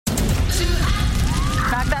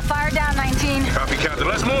Captain.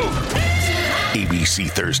 Let's move. ABC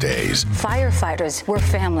Thursdays. Firefighters, we're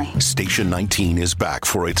family. Station 19 is back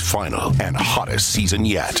for its final and hottest season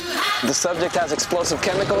yet. The subject has explosive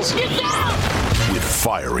chemicals. Get down! With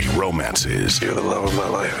fiery romances. You're the love of my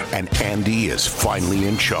life. And Andy is finally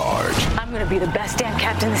in charge. I'm going to be the best damn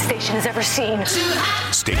captain the station has ever seen.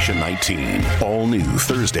 Station 19. All new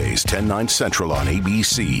Thursdays, 10/9 Central on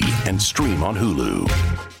ABC and stream on Hulu.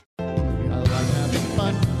 I like having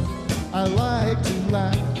fun. I like to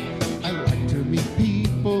laugh. I like to meet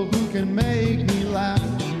people who can make me laugh.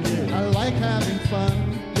 I like having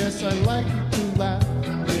fun. Yes, I like to laugh.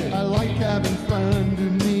 I like having fun to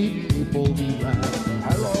meet people who laugh.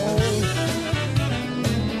 Hello.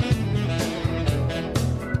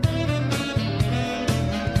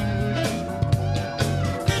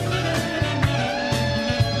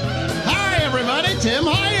 Hi, everybody. Tim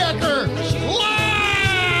Heidecker. Live.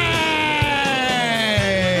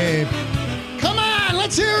 Come on,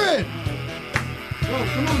 let's hear it. Whoa,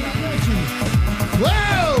 come on,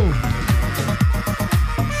 whoa.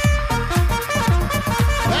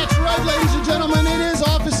 That's right, ladies and gentlemen. It is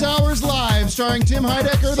Office Hours Live, starring Tim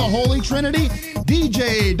Heidecker, the Holy Trinity,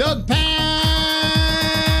 DJ Doug Pound.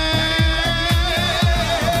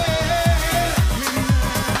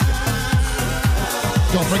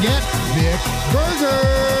 Don't forget Vic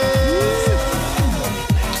Berger.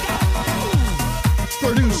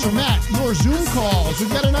 Producer Matt, your Zoom calls.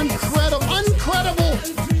 We've got an incredible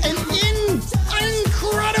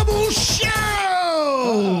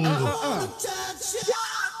show.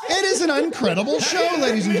 It is an incredible show,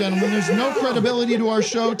 ladies and gentlemen. There's no credibility to our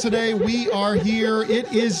show today. We are here.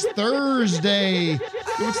 It is Thursday.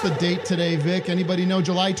 What's the date today, Vic? Anybody know?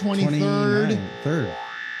 July 23rd? 3rd.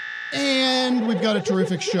 And we've got a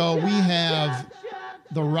terrific show. We have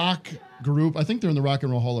the rock group. I think they're in the Rock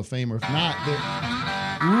and Roll Hall of Fame, or if not,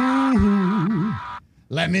 ooh,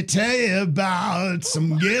 let me tell you about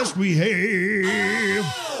some guests we have.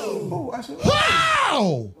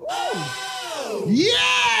 Wow!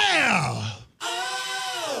 Yeah!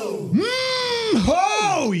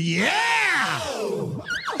 Oh, yeah!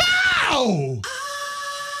 Wow!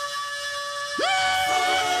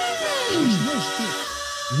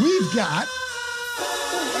 We've got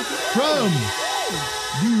from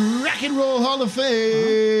the Rock and Roll Hall of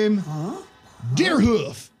Fame,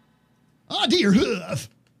 Deerhoof. Oh, Deerhoof.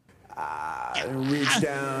 Reach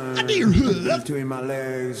down Deerhoof. between my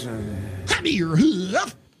legs.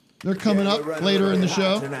 Deerhoof. They're coming up later in the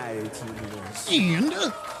show. And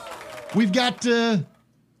we've got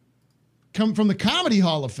come from the Comedy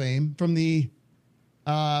Hall of Fame, from the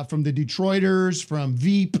Detroiters, from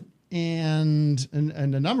Veep, and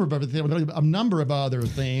a number of other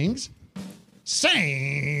things.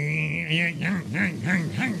 Sam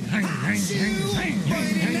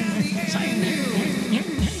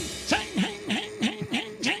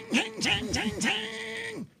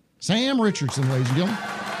Richardson, ladies and gentlemen.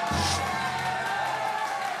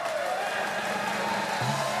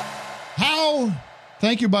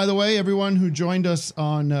 Thank you, by the way, everyone who joined us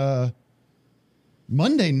on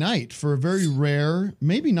Monday night for a very rare,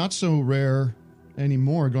 maybe not so rare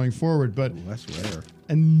anymore going forward, but less rare,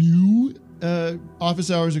 a new Office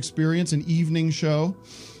Hours experience, an evening show,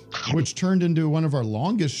 which turned into one of our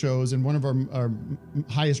longest shows and one of our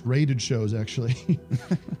highest rated shows, actually.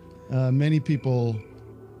 Many people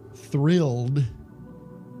thrilled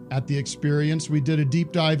at the experience. We did a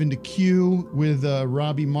deep dive into Q with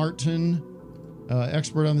Robbie Martin,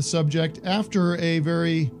 expert on the subject, after a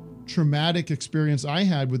very traumatic experience I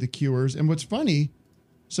had with the Qers. And what's funny,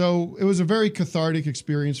 so it was a very cathartic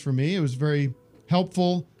experience for me. It was very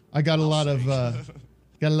helpful. I got a lot of love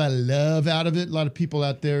out of it. A lot of people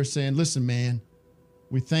out there saying, "Listen, man,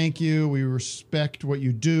 we thank you. We respect what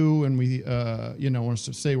you do, and we, want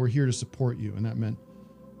to say we're here to support you." And that meant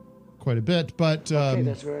quite a bit. But okay,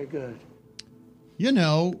 that's very good.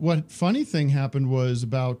 What funny thing happened was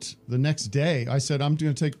about the next day, I said, I'm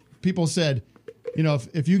going to take, people said,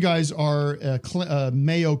 if you guys are a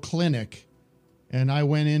Mayo Clinic, and I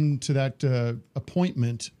went into that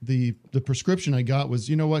appointment, the prescription I got was,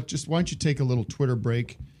 why don't you take a little Twitter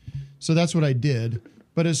break? So that's what I did.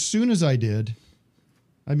 But as soon as I did,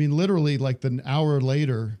 literally like an hour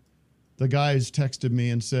later, the guys texted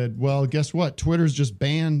me and said, well, guess what? Twitter's just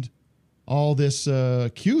banned all this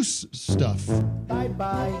Q stuff.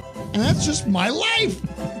 Bye-bye. And that's just my life.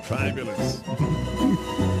 Fabulous.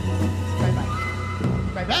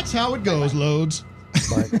 Bye-bye. That's how it goes, Loads.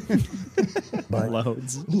 Bye.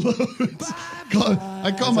 Loads.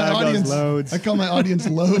 I call my audience Loads. I call my audience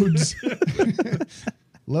Loads.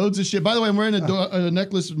 Loads of shit. By the way, I'm wearing a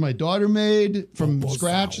necklace that my daughter made from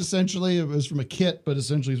scratch, essentially. It was from a kit, but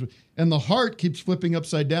essentially... And the heart keeps flipping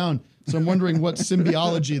upside down. So I'm wondering what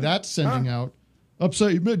symbology that's sending out.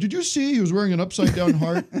 Did you see he was wearing an upside-down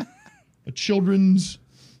heart? A children's...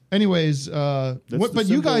 Anyways, but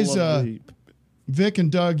you guys... Vic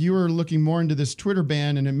and Doug, you were looking more into this Twitter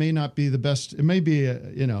ban, and it may not be the best. It may be,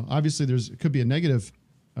 obviously it could be a negative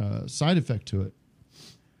side effect to it.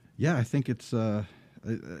 Yeah, I think it's I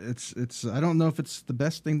don't know if it's the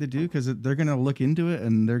best thing to do because they're going to look into it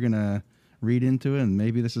and they're going to read into it, and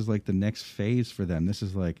maybe this is like the next phase for them. This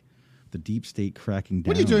is like the deep state cracking down.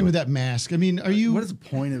 What are you doing with that mask? I mean, are you? What is the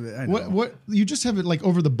point of it? What you just have it like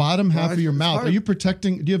over the bottom half of your mouth? Are you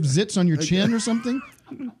protecting? Do you have zits on your chin or something?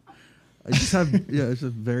 I just have, it's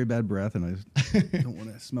a very bad breath, and I don't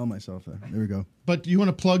want to smell myself. There we go. But you want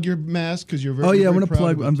to plug your mask because you're very. Oh yeah, I want to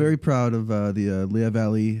plug. I'm very proud of the Lehigh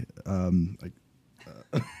Valley. The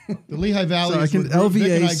Lehigh Valley. So is where LVAC.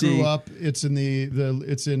 Vic and I grew up. It's in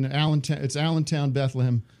it's in Allentown. It's Allentown,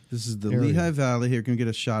 Bethlehem. This is the area. Lehigh Valley. Here, can we get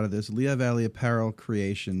a shot of this? Lehigh Valley Apparel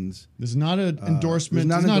Creations. This is not an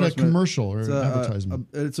endorsement. It's not a commercial or advertisement.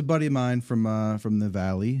 It's a buddy of mine from the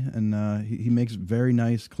Valley, and he makes very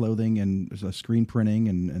nice clothing and screen printing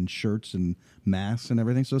and shirts and masks and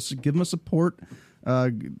everything. So give him a support.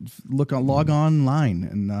 Log online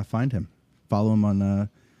and find him. Follow him on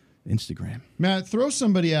Instagram. Matt, throw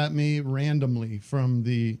somebody at me randomly from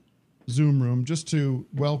the Zoom room just to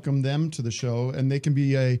welcome them to the show, and they can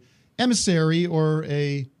be a emissary or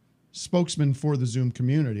a spokesman for the Zoom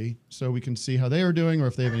community, so we can see how they are doing or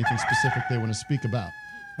if they have anything specific they want to speak about.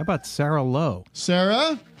 How about Sarah Lowe?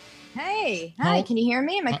 Sarah? Hey, hi, can you hear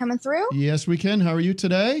me? Am I coming through? Yes, we can. How are you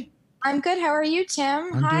today? I'm good. How are you,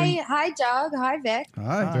 Tim? Hi, Doug. Hi, Vic.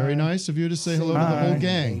 Hi. Very nice of you to say hello to the whole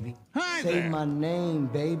gang. Baby. Say my name,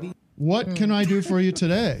 baby. What can I do for you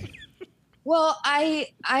today? Well,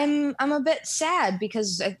 I'm a bit sad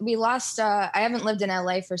because we lost. I haven't lived in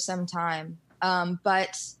LA for some time,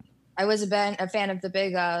 but I was a fan of the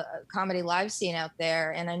big comedy live scene out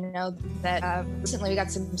there, and I know that recently we got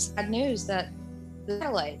some sad news that the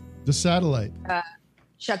satellite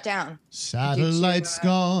shut down. Satellite's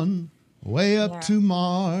gone way up to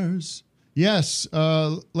Mars. Yes,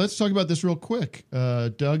 let's talk about this real quick.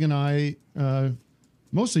 Doug and I,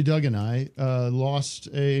 mostly Doug and I, lost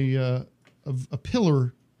a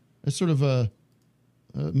pillar, a sort of a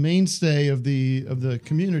mainstay of the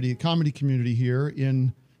community, comedy community here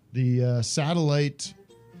in the Satellite,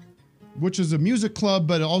 which is a music club,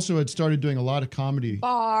 but also had started doing a lot of comedy.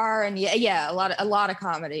 Bar and a lot of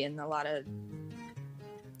comedy and a lot of.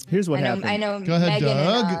 Here's what happened. I know. Go ahead, Megan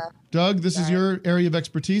Doug. And, Doug, this is your area of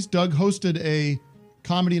expertise. Doug hosted a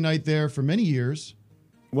comedy night there for many years.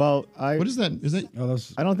 Well, what is that? Is it?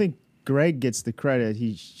 I don't think Greg gets the credit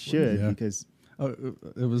he should because. Oh,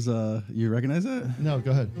 it was. You recognize it? No,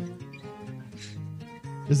 go ahead.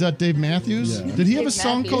 Is that Dave Matthews? Yeah. Did he have Dave a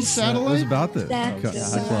song Matthews. called Satellite? It was about the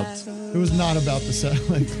That's High Club. It was not about the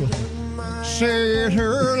Satellite Club. Said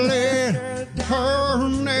her let her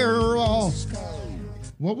narrow.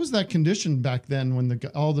 What was that condition back then when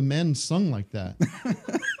all the men sung like that?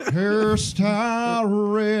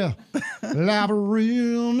 Hairstyle red,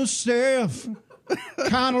 labyrinth staff,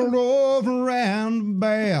 kind of love around the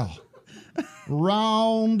bell,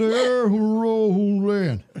 round there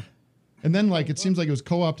rolling. And then, it seems like it was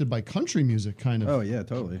co-opted by country music, kind of. Oh yeah,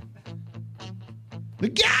 totally. The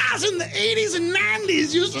guys in the 80s and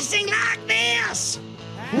 90s used to sing like this.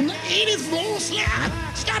 When the 80s floor slide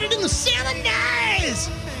started in the 70s.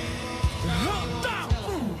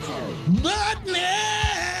 But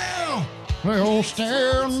now, they all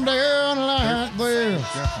stand down like this.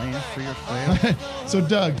 So,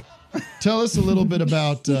 Doug, tell us a little bit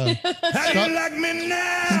about... Stop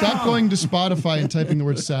going to Spotify and typing the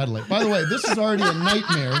word satellite. By the way, this is already a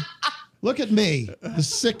nightmare. Look at me, the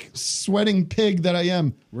sick, sweating pig that I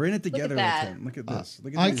am. We're in it together. Look at that. Look at this.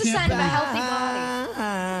 Look I at It's a this. sign of a healthy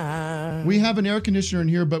body. We have an air conditioner in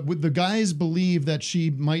here, but the guys believe that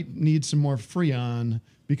she might need some more Freon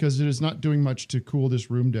because it is not doing much to cool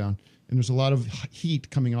this room down. And there's a lot of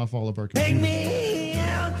heat coming off all of our computers.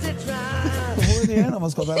 Where are the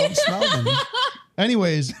animals? Because I don't smell them.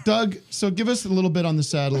 Anyways, Doug, so give us a little bit on the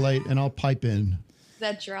satellite, and I'll pipe in.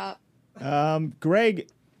 That drop. Greg,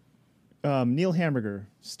 Neil Hamburger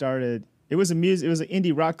started. It was an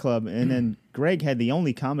indie rock club, and then Greg had the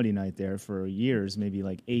only comedy night there for years, maybe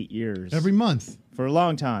like 8 years. Every month. For a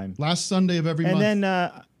long time. Last Sunday of every month. And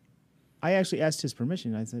then I actually asked his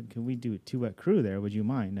permission. I said, "Can we do a two-wet crew there? Would you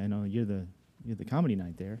mind? I know you're the comedy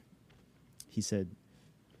night there." He said,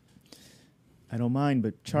 I don't mind,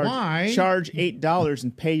 but Why? charge $8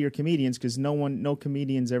 and pay your comedians because no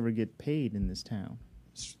comedians ever get paid in this town.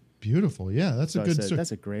 Beautiful. Yeah, that's So a I good. said,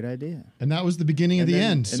 that's a great idea. And that was the beginning of And the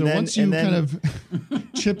then- end. and So then- once you and then- kind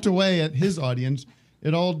of chipped away at his audience,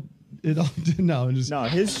 it all no. Just, No,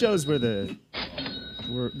 his shows were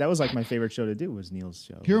that was like my favorite show to do was Neil's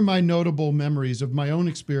show. Here are my notable memories of my own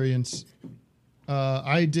experience.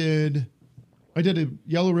 I did a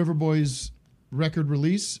Yellow River Boys record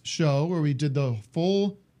release show where we did the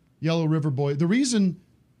full Yellow River Boy. The reason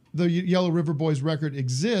the Yellow River Boys record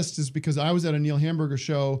exists is because I was at a Neil Hamburger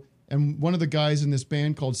show, and one of the guys in this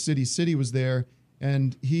band called City City was there,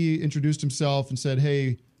 and he introduced himself and said,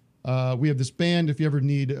 "Hey, we have this band. If you ever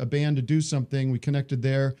need a band to do something," we connected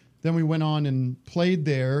there. Then we went on and played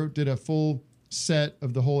there, did a full set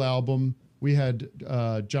of the whole album. We had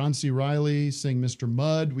John C. Reilly sing Mr.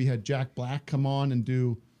 Mudd. We had Jack Black come on and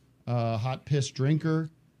do Hot Piss Drinker.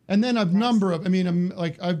 And then a number of,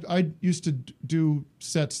 I used to do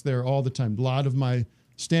sets there all the time. A lot of my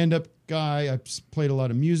stand-up guy, I played a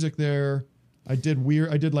lot of music there. I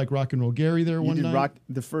did like Rock and Roll Gary there one night.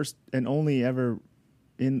 The first and only ever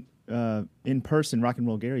in person Rock and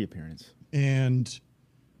Roll Gary appearance.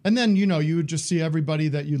 And then, you would just see everybody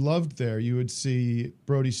that you loved there. You would see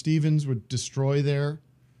Brody Stevens would Destroy there.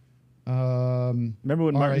 Remember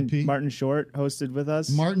when Martin Short hosted with us?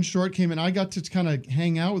 Martin Short came in. I got to kind of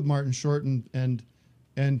hang out with Martin Short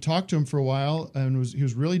and talk to him for a while. And he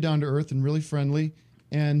was really down to earth and really friendly.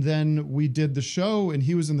 And then we did the show, and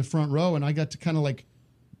he was in the front row, and I got to kind of like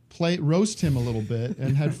roast him a little bit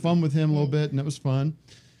and had fun with him a little bit, and it was fun.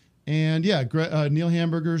 And yeah, Neil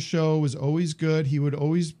Hamburger's show was always good. He would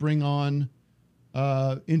always bring on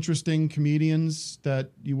interesting comedians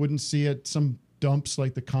that you wouldn't see at some dumps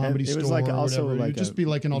like the Comedy Store. It was like or also whatever. like It'd just be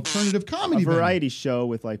like an alternative comedy a variety venue. show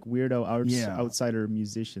with like weirdo outsider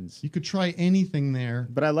musicians. You could try anything there.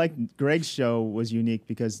 But I like Greg's show was unique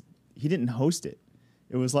because he didn't host it.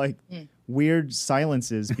 It was like weird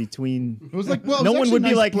silences between. It was like, well, no one would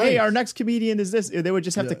be like, break. "Hey, our next comedian is this." They would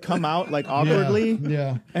just have to come out like awkwardly,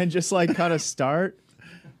 and just like kind of start.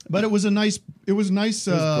 But it was nice. It was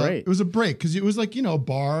great. It was a break because it was like, a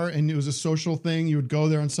bar, and it was a social thing. You would go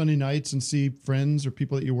there on Sunday nights and see friends or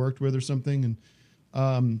people that you worked with or something. And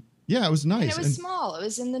it was nice. And it was small. It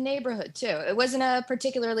was in the neighborhood too. It wasn't a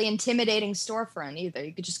particularly intimidating storefront either.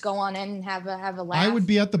 You could just go on in and have a laugh. I would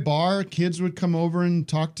be at the bar. Kids would come over and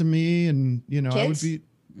talk to me, and I would be,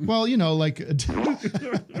 well, like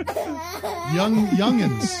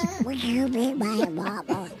youngins. Will you be my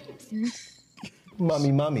mama?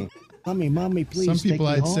 Mommy, please. Some people take me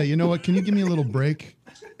I'd home. say, you know what? Can you give me a little break?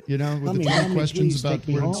 With the 20 questions please about take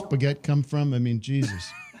me where did home. spaghetti come from. I mean,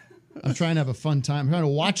 Jesus. I'm trying to have a fun time. I'm trying to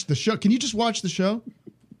watch the show. Can you just watch the show?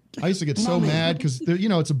 I used to get so mad because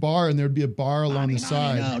it's a bar, and there'd be a bar along the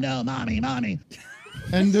side. No, mommy.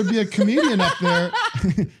 And there'd be a comedian up there.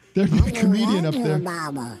 There'd be a comedian up there.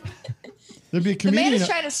 Mama. There'd be a The man comedian. is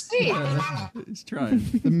trying to speak. He's trying.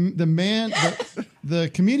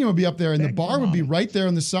 The comedian would be up there, and the bar would be right there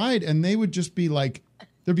on the side, and they would just be like,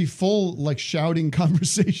 there'd be full like shouting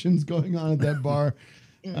conversations going on at that bar.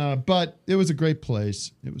 But it was a great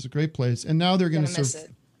place. And now they're going to miss serve.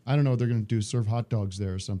 it. I don't know what they're going to do. Serve hot dogs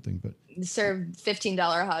there or something. But Serve $15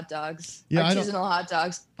 hot dogs, Yeah, I don't- artisanal hot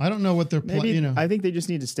dogs. I don't know what they're planning. I think they just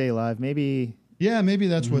need to stay alive. Maybe. Yeah, maybe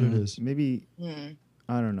that's what it is. Maybe.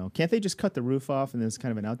 I don't know. Can't they just cut the roof off and then it's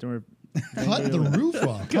kind of an outdoor? Cut the roof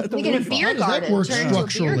off. We get a beer How does that garden. work Turn into a beer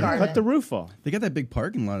structurally? garden. Cut the roof off. They got that big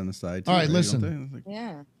parking lot on the side. Too, All right, don't listen. they? It's like-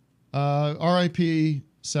 Yeah. R.I.P.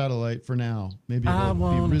 Satellite for now. Maybe it'll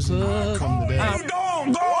be risen from the dead.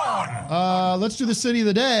 Let's do the city of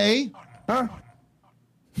the day. Huh?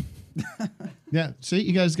 Yeah, see,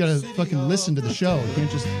 you guys got to fucking listen to the show. You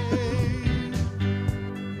can't just.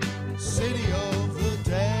 City of the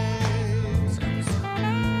day.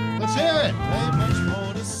 Let's hear it.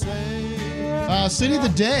 City of the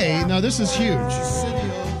day. Now this is huge.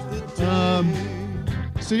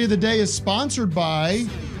 City of the day is sponsored by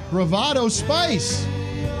Bravado Spice.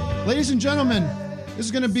 Ladies and gentlemen, this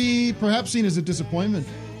is going to be perhaps seen as a disappointment.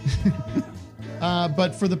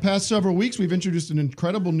 But for the past several weeks, we've introduced an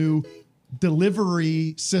incredible new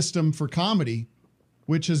delivery system for comedy,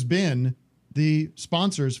 which has been the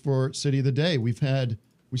sponsors for City of the Day. We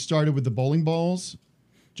started with the bowling balls,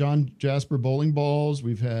 John Jasper bowling balls.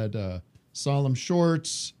 We've had Solemn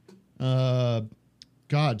Shorts. So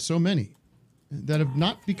many that have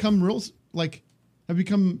not become have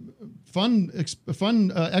become fun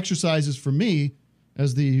exercises for me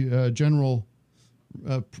as the general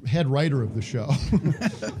head writer of the show.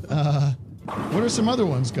 What are some other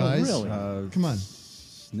ones, guys? Oh, really? Come on.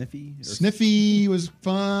 Sniffy. Sniffy was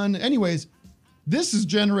fun. Anyways, this has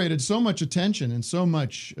generated so much attention and so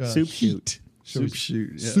much Soup heat. Soup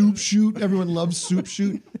Shoot. Yeah. Soup Shoot. Everyone loves Soup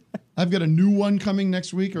Shoot. I've got a new one coming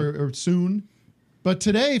next week or soon. But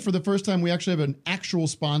today, for the first time, we actually have an actual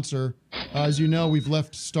sponsor. As you know, we've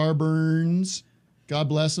left Starburns. God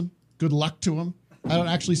bless them. Good luck to them. I don't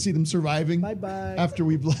actually see them surviving after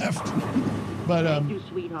we've left. But Thank you,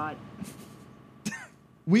 sweetheart.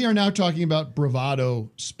 we are now talking about Bravado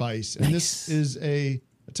Spice. And this is I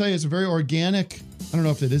tell you, it's a very organic. I don't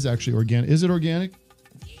know if it is actually organic. Is it organic?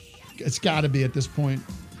 It's got to be at this point.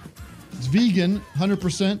 It's vegan,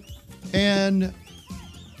 100%. And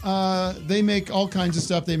they make all kinds of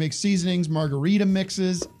stuff. They make seasonings, margarita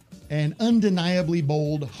mixes, and undeniably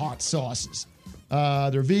bold hot sauces.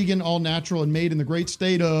 They're vegan, all natural, and made in the great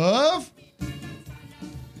state of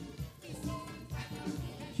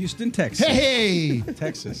Houston, Texas. Hey,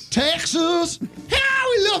 Texas. Texas. Yeah,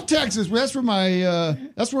 we love Texas. That's where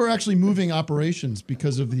that's where we're actually moving operations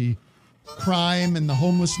because of the crime and the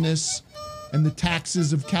homelessness and the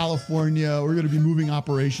taxes of California. We're going to be moving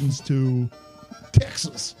operations to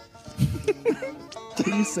Texas.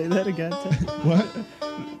 Can you say that again, Ted? What?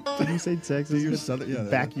 Did you say Texas? Your southern,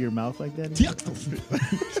 back of your mouth like that? Texas.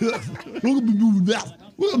 We're going to be moving that.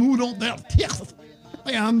 We're going to move on down to Texas.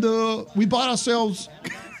 And we bought ourselves,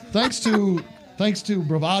 thanks to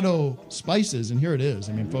Bravado Spices, and here it is.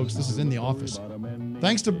 I mean, folks, this is in the office.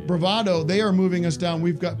 Thanks to Bravado, they are moving us down.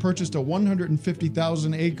 We've purchased a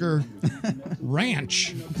 150,000 acre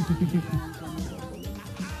ranch.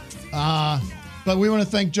 But we want to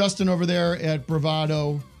thank Justin over there at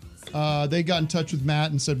Bravado. They got in touch with Matt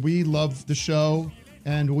and said, we love the show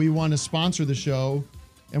and we want to sponsor the show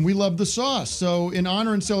and we love the sauce. So in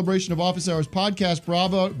honor and celebration of Office Hours podcast,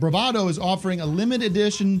 Bravado is offering a limited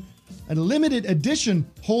edition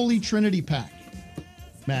Holy Trinity pack.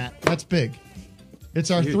 Matt, that's big. It's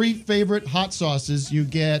our 3 favorite hot sauces. You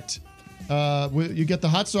get the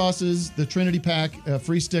hot sauces, the Trinity pack, a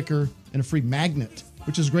free sticker, and a free magnet,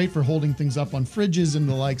 which is great for holding things up on fridges and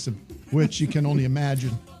the likes of which you can only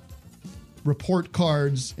imagine. Report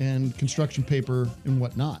cards and construction paper and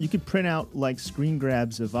whatnot. You could print out like screen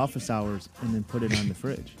grabs of Office Hours and then put it on the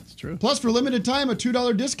fridge. That's true. Plus, for limited time, a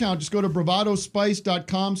 $2 discount. Just go to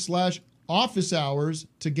bravadospice.com/office hours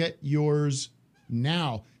to get yours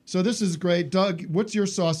now. So this is great. Doug, what's your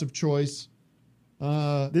sauce of choice?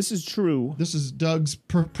 This is true. This is Doug's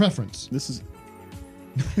preference. This is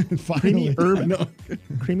finally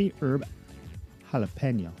creamy herb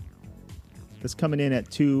jalapeno. That's coming in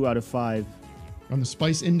at 2 out of 5 on the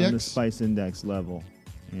spice index. On the spice index level.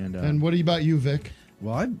 And what about you, Vic?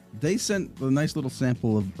 Well, they sent a nice little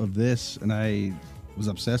sample of this, and I was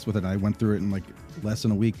obsessed with it. I went through it in like less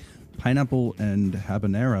than a week. Pineapple and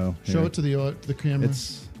habanero. Show it to the camera.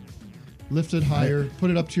 It's lift it higher.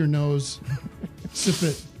 Put it up to your nose. Sip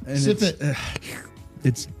it. And Sip it.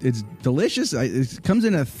 It's delicious. It comes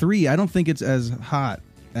in at 3. I don't think it's as hot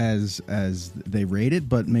as they rate it,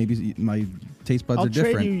 but maybe my taste buds are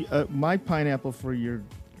different. I'll trade you my pineapple for your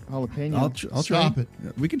jalapeno. I'll stop it.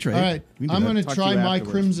 We can trade. All right, I'm going to try my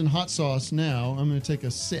crimson hot sauce now. I'm going to take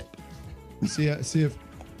a sip. See if.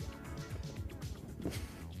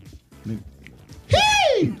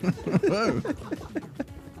 Hey!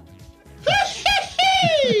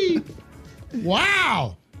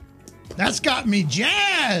 Wow, that's got me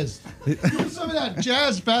jazzed. Give me some of that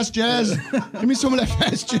jazz, fast jazz. Give me some of that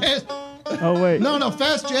fast jazz. Oh wait, no,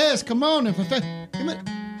 fast jazz. Come on, no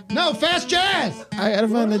fast jazz. I gotta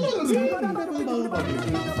find the.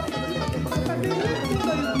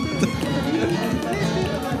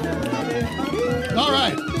 All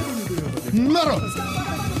right, metal.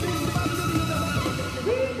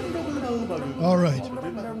 All right.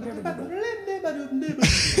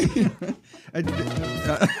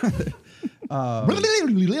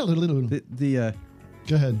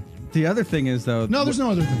 Go ahead. The other thing is, though... No, there's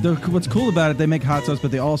no other thing. What's cool about it, they make hot sauce,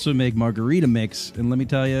 but they also make margarita mix. And let me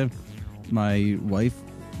tell you, my wife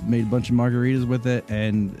made a bunch of margaritas with it,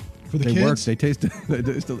 and they work. They taste...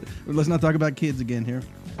 Let's not talk about kids again here.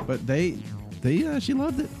 But she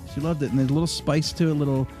loved it. She loved it. And there's a little spice to it, a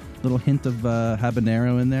little hint of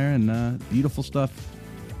habanero in there, and beautiful stuff.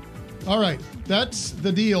 All right, that's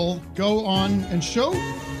the deal. Go on and show.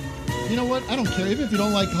 You know what? I don't care. Even if you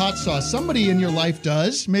don't like hot sauce, somebody in your life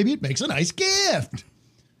does. Maybe it makes a nice gift.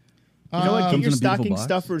 You know what? Get your stocking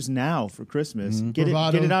stuffers now for Christmas. Get it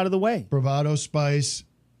out of the way.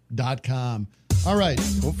 BravadoSpice.com. All right.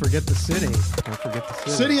 Don't forget the city.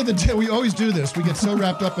 City of the day. We always do this. We get so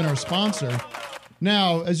wrapped up in our sponsor.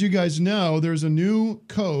 Now, as you guys know, there's a new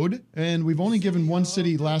code, and we've only given one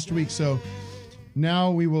city last week, so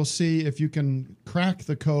Now we will see if you can crack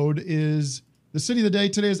the code. Is the city of the day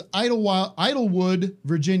today is Idlewood,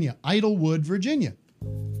 Virginia. Idlewood, Virginia.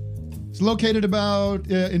 It's located about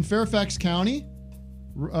in Fairfax County.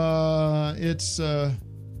 It's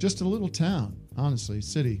just a little town, honestly,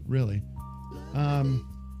 city, really.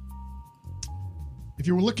 If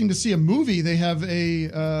you were looking to see a movie, they have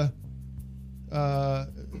a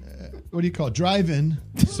what do you call it? Drive-in,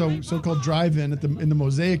 so-called drive-in in the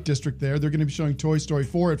Mosaic District there. They're going to be showing Toy Story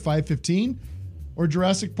 4 at 5:15 or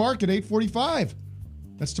Jurassic Park at 8:45.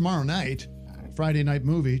 That's tomorrow night, Friday night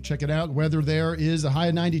movie. Check it out. Weather there is a high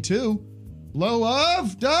of 92. Low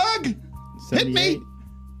of, Doug? Hit me.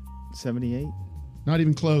 78. Not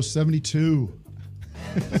even close, 72.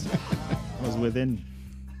 I was within.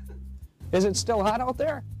 Is it still hot out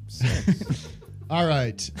there? All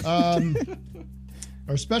right.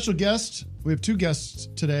 Our special guest, we have two guests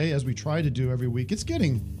today, as we try to do every week. It's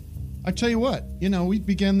getting, I tell you what, we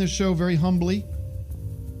began this show very humbly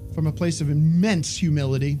from a place of immense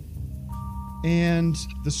humility. And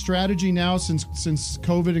the strategy now since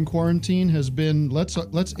COVID and quarantine has been, let's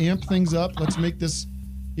amp things up. Let's make this,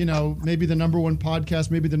 maybe the number one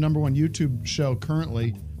podcast, maybe the number one YouTube show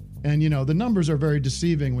currently. And, the numbers are very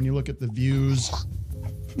deceiving when you look at the views.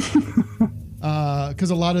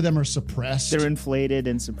 Because a lot of them are suppressed. They're inflated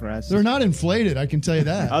and suppressed. They're not inflated, I can tell you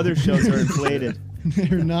that. Other shows are inflated.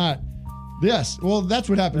 They're not. Yes, well, that's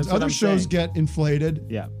what happens. Other shows get inflated.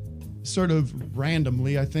 Yeah. Sort of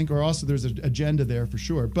randomly, I think, or also there's an agenda there for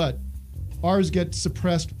sure. But ours get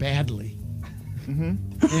suppressed badly. Mm-hmm.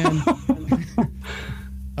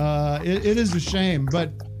 And it is a shame.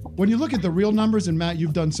 But when you look at the real numbers, and Matt,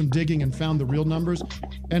 you've done some digging and found the real numbers,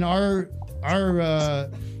 and our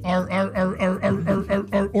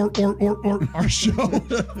show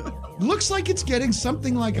looks like it's getting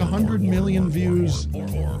something like 100 million views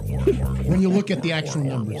when you look at the actual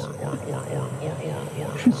numbers.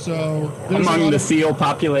 So among the seal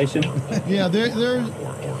population. Yeah,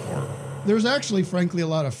 there's actually, frankly, a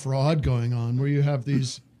lot of fraud going on where you have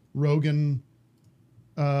these Rogan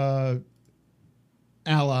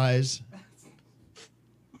allies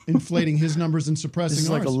inflating his numbers and suppressing This is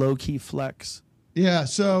like ours. a low-key flex. Yeah,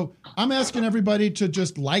 so I'm asking everybody to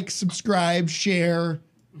just like, subscribe, share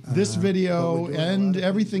this video and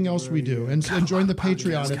everything else we do. And join the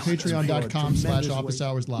Patreon at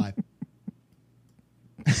patreon.com/officeHoursLive.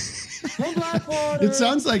 It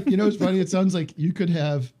sounds like, it's funny, it sounds like you could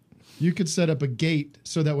set up a gate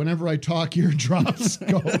so that whenever I talk, your drops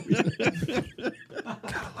go. Got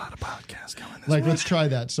a lot of podcasts going this Like, way. let's try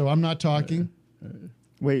that. So I'm not talking.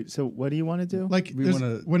 Wait, so what do you want to do? Like, We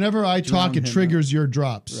wanna whenever I talk, it drown him triggers your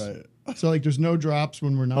drops. Right. So, like, there's no drops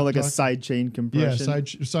when we're not Oh, like talking. a sidechain Yeah, compression?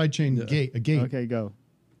 sidechain gate, a gate. Okay, go.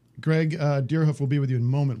 Greg Deerhoof will be with you in a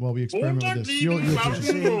moment while we experiment with this. You'll And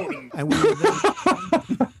we will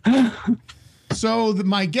then So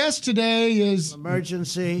my guest today is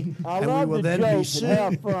emergency, I and we love will the then be joke and sick.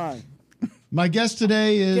 have fun. my guest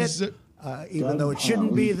today is. Even though it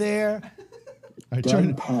shouldn't be there. I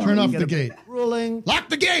turn off the gate. Ruling. Lock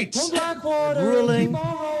the gates. Ruling.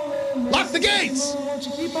 Lock the gates.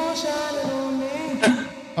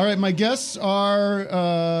 All right, my guests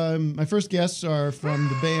are my first guests are from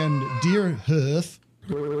the band Deerhoof.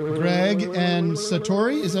 Greg and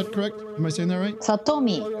Satori, is that correct? Am I saying that right?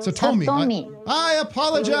 Satomi. Satomi. I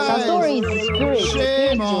apologize. Satori is spirit.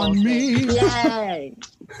 Shame on me. Yay.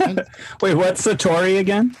 Wait, what's Satori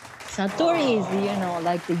again? Satori is,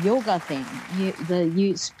 like the yoga thing,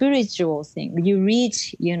 the spiritual thing. You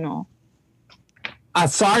reach,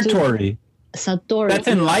 Satori. Satori. That's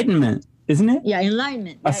enlightenment, isn't it? Yeah,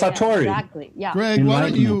 enlightenment. A Satori. Exactly. Yeah. Greg, why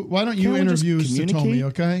don't you Can't we just interview communicate? Satomi,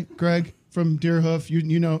 okay? Greg from Deerhoof,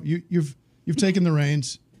 you've taken the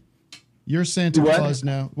reins. You're Santa What? Claus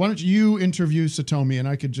now. Why don't you interview Satomi and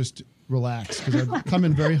I could just relax because I've come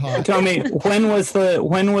in very hot. Tell me, when was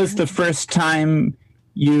the first time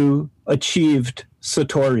you achieved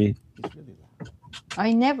Satori?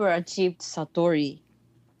 I never achieved Satori.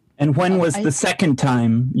 And when was the second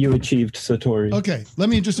time you achieved Satori? Okay, let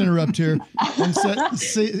me just interrupt here and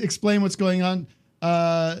explain what's going on.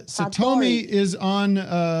 Satomi is on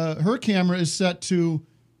her camera is set to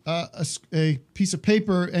a piece of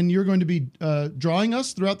paper, and you're going to be drawing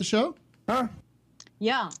us throughout the show? Huh?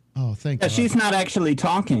 Yeah. Oh, thank Yeah, God. she's not actually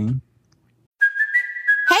talking.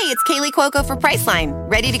 Hey, it's Kaylee Cuoco for Priceline.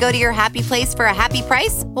 Ready to go to your happy place for a happy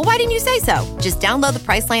price? Well, why didn't you say so? Just download the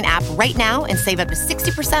Priceline app right now and save up to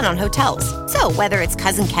 60% on hotels. So whether it's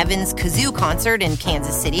Cousin Kevin's Kazoo Concert in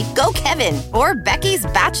Kansas City, go Kevin, or Becky's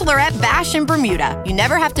Bachelorette Bash in Bermuda, you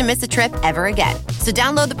never have to miss a trip ever again. So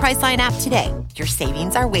download the Priceline app today. Your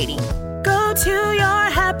savings are waiting. Go Go to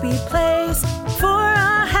your happy place for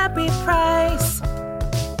a happy price.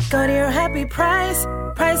 Go to your happy price,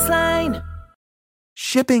 Priceline.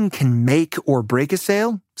 Shipping can make or break a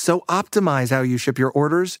sale, so optimize how you ship your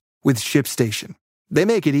orders with ShipStation. They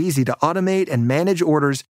make it easy to automate and manage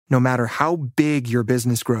orders no matter how big your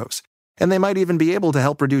business grows. And they might even be able to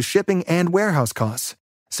help reduce shipping and warehouse costs.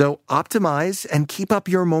 So optimize and keep up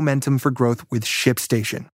your momentum for growth with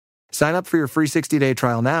ShipStation. Sign up for your free 60-day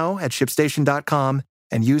trial now at ShipStation.com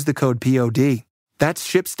and use the code POD. That's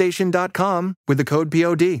ShipStation.com with the code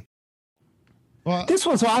POD. Well, this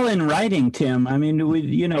was all in writing, Tim. I mean,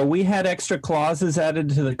 we had extra clauses added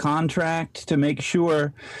to the contract to make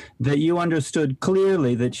sure that you understood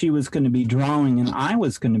clearly that she was going to be drawing and I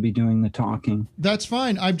was going to be doing the talking. That's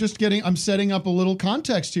fine. I'm setting up a little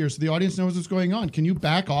context here so the audience knows what's going on. Can you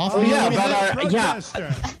back off? Can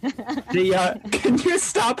you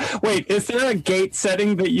stop? Wait, is there a gate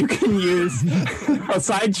setting that you can use? A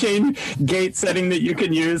sidechain gate setting that you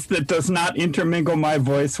can use that does not intermingle my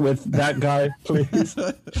voice with that guy? Please.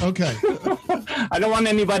 Okay. I don't want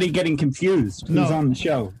anybody getting confused who's on the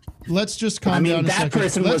show. Let's just calm down a second. That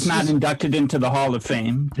person was not inducted into the Hall of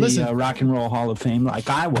Fame, the Rock and Roll Hall of Fame, like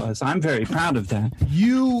I was. I'm very proud of that.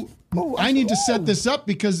 I need to set this up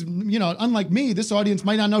because, unlike me, this audience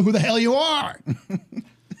might not know who the hell you are.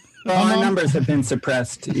 Well, our numbers have been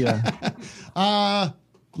suppressed, yeah.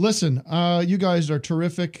 Listen, you guys are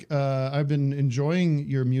terrific. I've been enjoying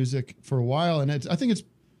your music for a while, and thank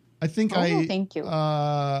you.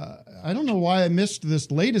 I don't know why I missed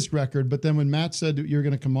this latest record, but then when Matt said you're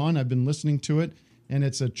going to come on, I've been listening to it, and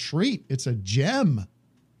it's a treat. It's a gem.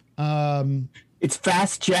 It's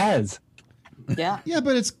fast jazz. Yeah. Yeah,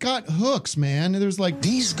 but it's got hooks, man. There's like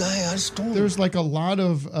these guys are stoned. There's like a lot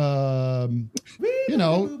of,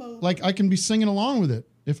 like I can be singing along with it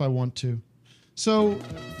if I want to. So,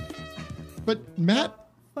 but Matt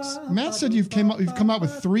said you've come out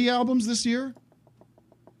with 3 albums this year.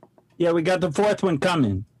 Yeah, we got the 4th one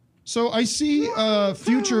coming. So I see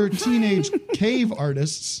future teenage cave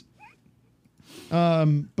artists,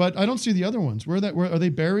 but I don't see the other ones. Where are they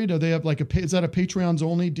buried? Are they have is that a Patreons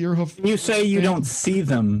only Deerhoof? You say you don't see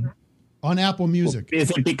them on Apple Music. Is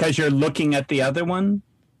it because you're looking at the other one?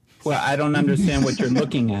 Well, I don't understand what you're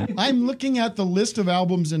looking at. I'm looking at the list of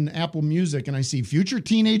albums in Apple Music, and I see future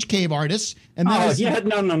teenage cave artists. And no.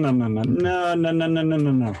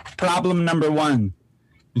 Problem number 1.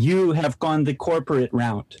 You have gone the corporate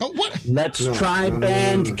route. Oh, what? Let's try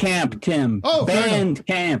Bandcamp, Tim. Oh,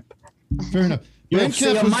 Bandcamp. Fair enough. You'll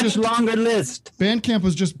see a much longer list. Bandcamp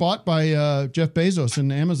was just bought by Jeff Bezos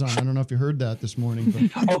and Amazon. I don't know if you heard that this morning. But.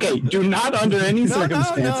 Okay, do not under any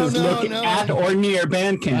circumstances look at or near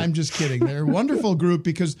Bandcamp. I'm just kidding. They're a wonderful group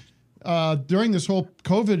because during this whole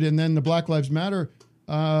COVID and then the Black Lives Matter,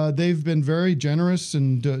 they've been very generous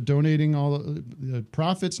and donating all the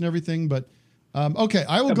profits and everything. But okay,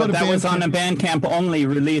 I will go to Bandcamp. That was on a Bandcamp only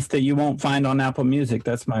release that you won't find on Apple Music.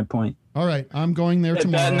 That's my point. All right, I'm going there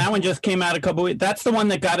tomorrow. And that one just came out a couple weeks. That's the one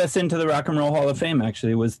that got us into the Rock and Roll Hall of Fame.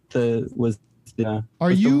 Actually, was the one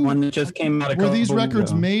that just came out? Were these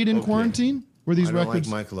records made in quarantine? Were these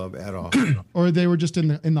records like my club at all? Or they were just in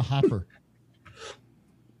the hopper,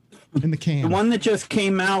 in the can? The one that just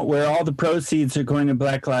came out, where all the proceeds are going to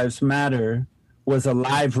Black Lives Matter, was a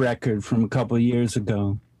live record from a couple of years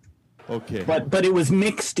ago. Okay. But it was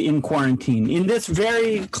mixed in quarantine in this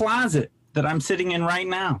very closet that I'm sitting in right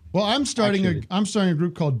now. Well, I'm starting a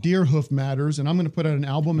group called Deerhoof Matters, and I'm going to put out an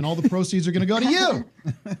album, and all the proceeds are going to go to you.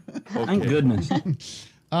 Okay. Thank goodness.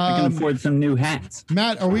 I can afford some new hats.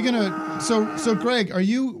 Matt, are we going to? So Greg,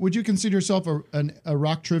 would you consider yourself a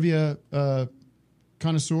rock trivia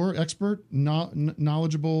connoisseur, expert,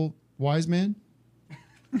 knowledgeable, wise man?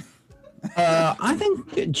 I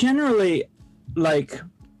think generally,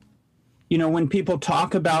 when people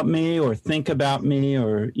talk about me or think about me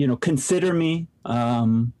or, consider me, I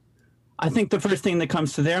think the first thing that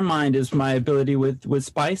comes to their mind is my ability with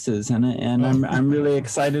spices. And I'm really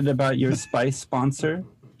excited about your spice sponsor.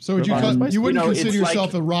 So you wouldn't consider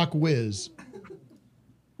yourself a rock whiz?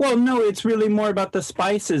 Well, no, it's really more about the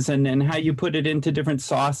spices and how you put it into different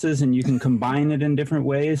sauces, and you can combine it in different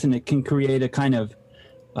ways, and it can create a kind of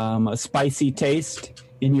a spicy taste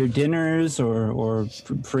in your dinners or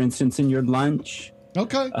for instance, in your lunch.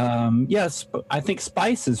 Okay. Yes, I think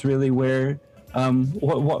spice is really where,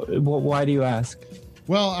 why do you ask?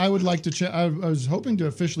 Well, I would like to, I was hoping to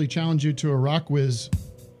officially challenge you to a Rock Whiz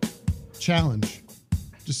challenge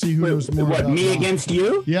to see who knows more about me rock. Against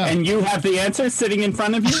you? Yeah. And you have the answer sitting in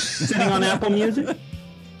front of you, sitting on Apple Music?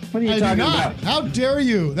 What are you talking about? How dare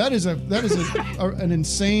you? That is an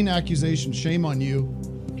insane accusation. Shame on you.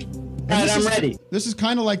 All right, I'm ready. This is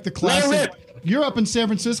kind of like the Let it classic. You're up in San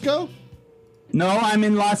Francisco? No, I'm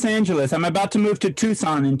in Los Angeles. I'm about to move to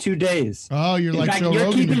Tucson in 2 days. Oh, you're in like fact, Joe you're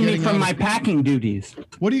Rogan. keeping me getting from out my of- packing duties.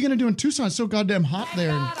 What are you going to do in Tucson? It's so goddamn hot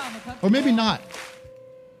there. Or maybe not.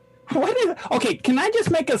 Okay, can I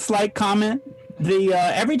just make a slight comment?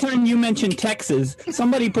 Every time you mention Texas,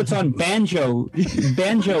 somebody puts on banjo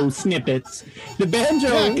snippets. The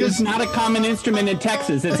banjo is not a common instrument in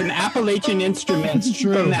Texas. It's an Appalachian instrument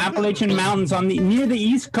from the Appalachian Mountains near the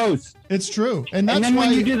East Coast. It's true, and that's then why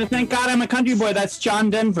when you do the "Thank God I'm a Country Boy," that's John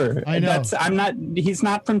Denver. I know. He's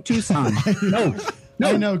not from Tucson. No.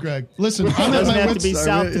 I know, Greg. Listen, I'm at doesn't my have wits. to be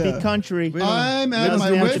south to be country. I'm at my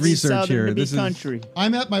Doesn't have wits. to be southern to be country.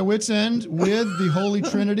 I'm at my wits' end with the Holy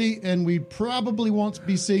Trinity, and we probably won't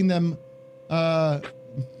be seeing them. We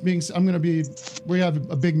have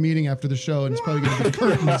a big meeting after the show, and it's probably going to be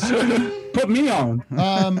curtains. Put me on.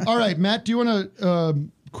 All right, Matt, do you want to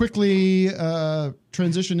quickly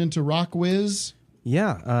transition into Rock Whiz?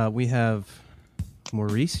 Yeah, we have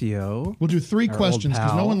Mauricio. We'll do 3 our questions old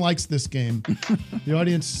because no pal. one likes this game. The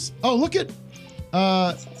audience. Oh, look at.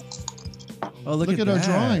 Look at our that.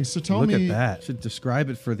 drawings. So tell me. Should describe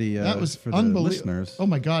it for the That was for the unbelievable. listeners. Oh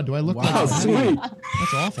my God, do I look Wow, like sweet.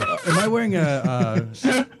 That's awful. Am I wearing a?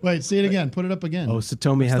 Wait, say it again. Put it up again. Oh,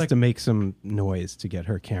 Satomi has to make some noise to get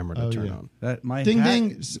her camera to turn yeah. on. That my Ding, hat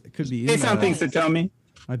ding. could be. Say in something, that. Satomi.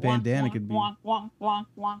 My bandana could be.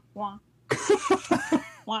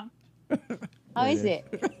 How is it?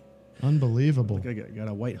 Unbelievable. Look, I got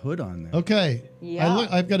a white hood on there. Okay. Yeah.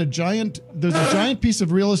 I've got there's a giant piece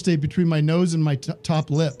of real estate between my nose and my top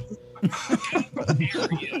lip.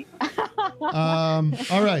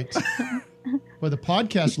 All right. Well, the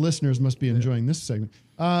podcast listeners must be enjoying this segment.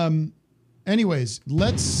 Anyways,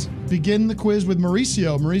 let's begin the quiz with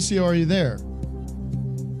Mauricio. Mauricio, are you there?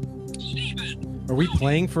 Are we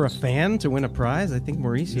playing for a fan to win a prize? I think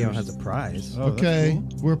Mauricio has a prize. Okay.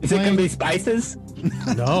 We're Is it playing. going to be spices?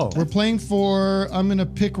 No. We're playing for. I'm gonna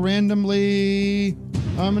pick randomly.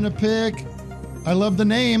 I love the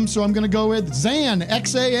name, so I'm gonna go with Zan.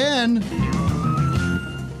 X-A-N.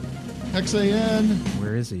 X-A-N.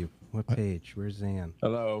 Where is he? What page? Where's Zan?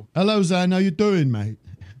 Hello. Hello, Zan. How you doing, mate?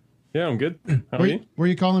 Yeah, I'm good. How are you? Where are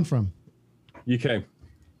you calling from? UK.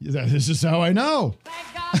 This is how I know.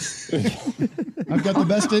 I've got the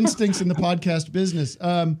best instincts in the podcast business.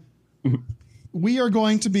 We are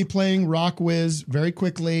going to be playing Rock Whiz very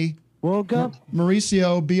quickly. Woke up.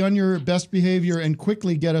 Mauricio, be on your best behavior and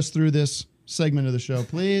quickly get us through this segment of the show,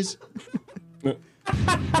 please.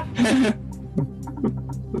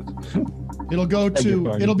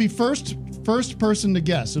 It'll be first person to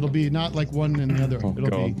guess. It'll be not like one and the other.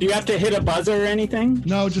 Do you have to hit a buzzer or anything?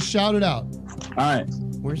 No, just shout it out. All right.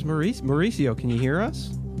 Where's Mauricio? Mauricio, can you hear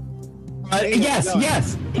us?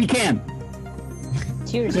 Yes, he can.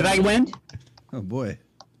 Cheers. Did I win? Oh boy.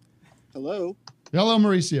 Hello. Hello,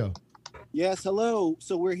 Mauricio. Yes, hello.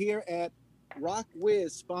 So we're here at Rock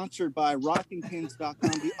Whiz, sponsored by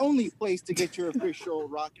rockingpins.com, the only place to get your official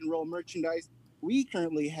rock and roll merchandise. We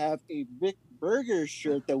currently have a Vic Burger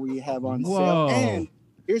shirt that we have on Whoa. sale. And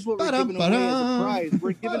here's what we're giving away as a prize.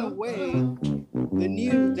 We're giving away the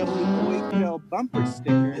new WOHL bumper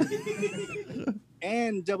sticker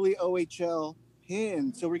and WOHL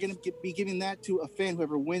pin. So we're going to be giving that to a fan,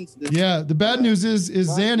 whoever wins this. Yeah, the bad news is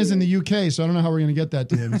Zan is in the UK, so I don't know how we're going to get that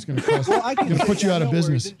to him. It's going to cost. Well, I can gonna put you out of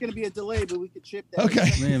business. There's going to be a delay, but we could ship that. Okay.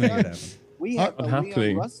 Make it happen. We have a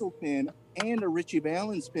Leon Russell pin and a Richie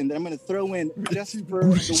Valens pin that I'm going to throw in just for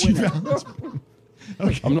the winner.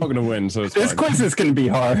 I'm not going to win, so it's This fine. quiz is going to be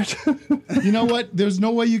hard. You know what? There's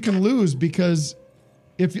no way you can lose because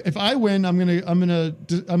if I win, I'm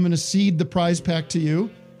gonna cede the prize pack to you.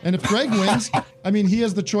 And if Greg wins, I mean, he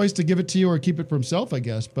has the choice to give it to you or keep it for himself, I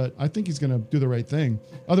guess. But I think he's going to do the right thing.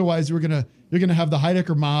 Otherwise, you're going to have the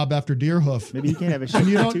Heidecker mob after Deerhoof. Maybe you can't have a And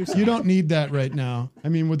shirt. you don't need that right now. I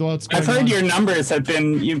mean, with what's going I've heard on. your numbers have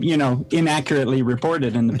been, inaccurately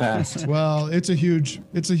reported in the past. Well, it's a huge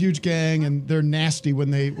gang, and they're nasty when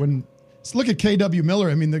look at KW Miller.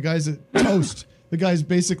 I mean, the guy's a toast. The guy's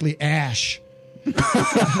basically ash.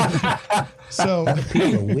 So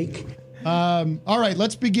People are weak. all right,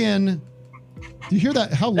 let's begin. Do you hear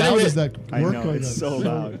that? How loud is that work? I know, going it's on? so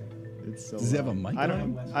loud. It's so Does he have loud. a mic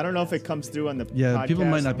I don't know if it comes through on the Yeah, people podcast,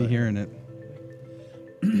 might not be but hearing it.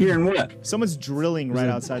 Hearing what? Someone's drilling right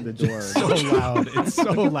outside the door. So loud. It's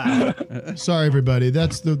so loud. Sorry, everybody.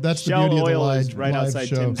 That's the Shell beauty of the oil live, is right live outside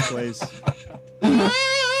show. Tim's place.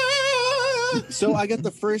 So I got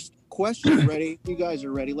the first question ready. If you guys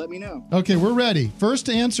are ready, let me know. Okay, we're ready. First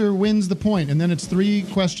answer wins the point, and then it's 3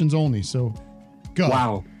 questions only. So, go.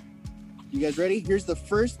 Wow. You guys ready? Here's the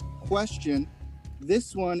first question.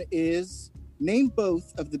 This one is, name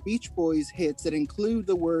both of the Beach Boys hits that include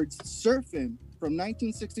the words surfin' from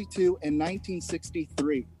 1962 and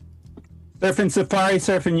 1963. Surfing Safari,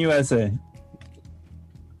 Surfing USA.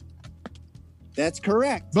 That's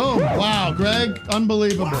correct. Boom. Wow, Greg,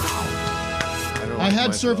 unbelievable. I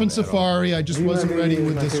had Surfing Safari. I just wasn't ready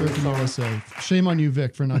with the Surfing USA. Shame on you,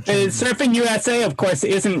 Vic, for not changing. Surfing USA, of course,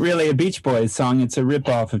 isn't really a Beach Boys song. It's a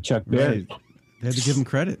ripoff of Chuck Berry. Right. They had to give him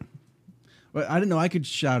credit. But I didn't know I could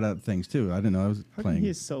shout out things too. I didn't know I was playing. He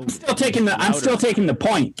is so I'm still taking the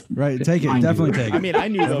point. Right, take it. Definitely take it. I mean, I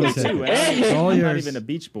knew those too. I'm not even a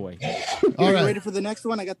Beach Boy. All right. Ready for the next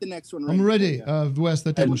one? I got the next one. I'm ready. Wes,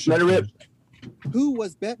 that didn't show. Let it rip. Who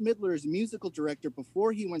was Bette Midler's musical director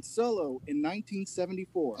before he went solo in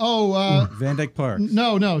 1974? Oh, Van Dyke Park.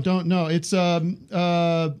 No, don't. No, it's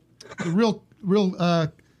real.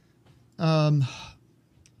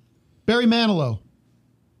 Barry Manilow.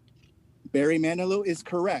 Barry Manilow is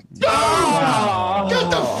correct. Oh! Get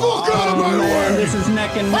the fuck out of my way! This is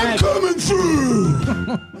neck and neck. I'm coming through!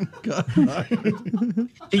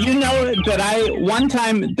 Do you know that one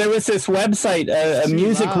time there was this website, a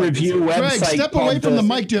music review website. Greg, step away from the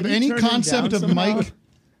mic. Do you have any concept of mic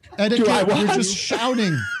etiquette? Do I what? You're just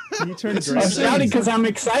shouting. Can you turn I'm shouting because I'm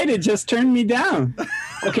excited. Just turn me down.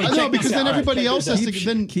 Okay, I know, because then everybody else has to.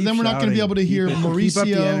 Then we're not going to be able to hear Mauricio.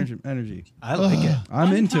 Keep up the energy. I like it.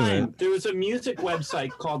 I'm into time, it. There was a music website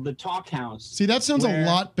called the Talk House. See, that sounds a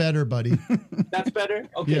lot better, buddy. That's better?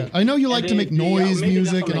 Okay. Yeah, I know you like to make noise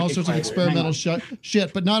music and all sorts of quieter. experimental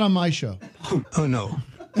shit, but not on my show. Oh, no.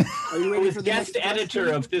 I was guest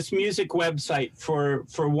editor of this music website for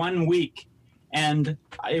 1 week. And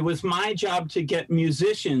it was my job to get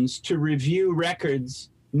musicians to review records,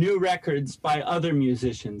 new records by other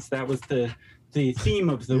musicians. That was the theme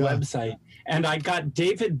of the website. And I got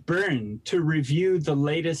David Byrne to review the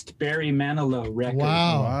latest Barry Manilow record.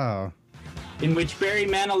 Wow. In which Barry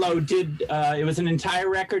Manilow did, it was an entire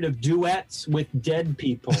record of duets with dead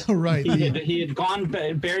people. Right. He had gone,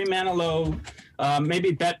 Barry Manilow,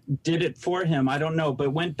 maybe Bette did it for him, I don't know,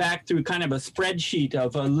 but went back through kind of a spreadsheet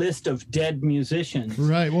of a list of dead musicians.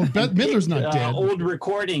 Right. Well, Bette Midler's not dead. Old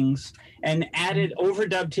recordings and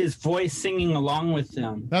overdubbed his voice singing along with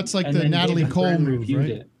them. That's like And the then Natalie David Cole Byrne move, reviewed right?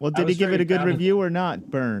 it. Well, I did he was give it very a good proud of review or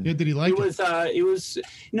not, Byrne? Yeah, did he like it? It was,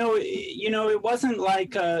 it wasn't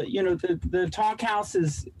like, the Talk House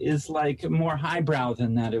is like more highbrow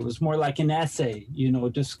than that. It was more like an essay, a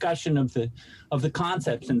discussion of the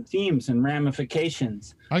concepts and themes and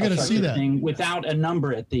ramifications. I got to see that. Without a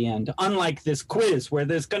number at the end. Unlike this quiz where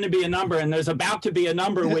there's going to be a number and there's about to be a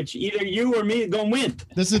number which either you or me are going to win.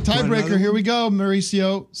 This is a tiebreaker. Here we go,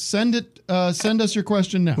 Mauricio. Send us your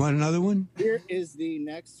question now. Want another one? Here is the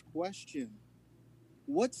next question.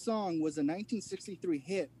 What song was a 1963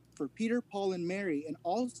 hit for Peter, Paul, and Mary, and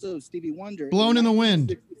also Stevie Wonder? Blown in the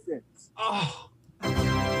Wind. 1966? Oh.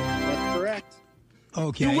 That's correct.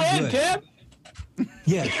 Okay. You win, Tim.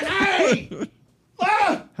 Yeah. Hey!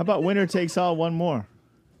 How about winner takes all, one more?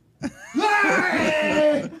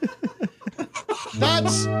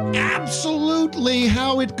 That's absolutely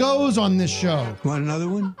how it goes on this show. Want another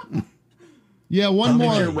one? Yeah, one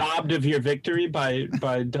more. You're robbed of your victory by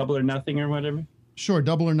double or nothing or whatever. Sure,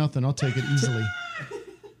 double or nothing. I'll take it easily.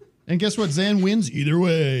 And guess what? Zan wins either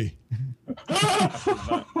way.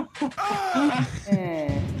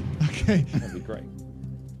 Okay. That'd be great.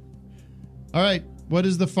 All right. What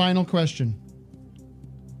is the final question?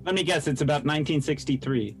 Let me guess. It's about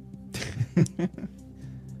 1963.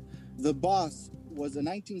 The Boss was a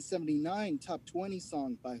 1979 top 20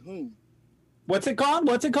 song by whom? What's it called?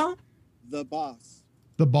 The Boss.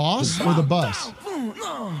 The Boss or the Bus?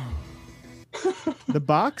 The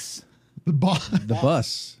Box? The Boss. The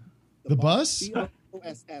Bus. The Bus?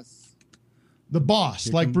 B-O-S-S. The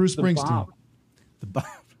Boss, like Bruce Springsteen. The Bob.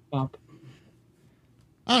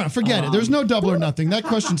 I don't know. Forget it. There's no double or nothing. That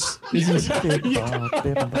question isn't.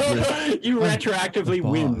 You retroactively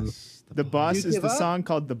win. The Boss is the song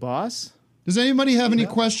called The Boss? Does anybody have any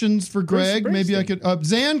questions for Greg? Maybe I could.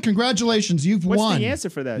 Zan, congratulations. You've won. What's the answer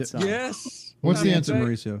for that song? Yes. What's the answer,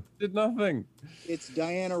 Mauricio? Did nothing. It's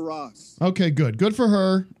Diana Ross. Okay, good. Good for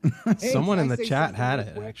her. Hey, Someone can in I the say chat something had real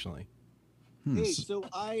it, quick? actually. Hey, so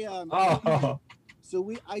I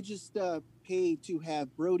I just paid to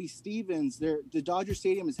have Brody Stevens. The Dodger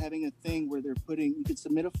Stadium is having a thing where you could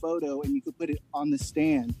submit a photo and you could put it on the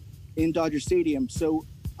stand in Dodger Stadium. So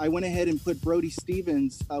I went ahead and put Brody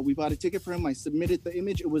Stevens. We bought a ticket for him. I submitted the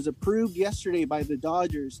image. It was approved yesterday by the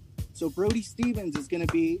Dodgers. So Brody Stevens is going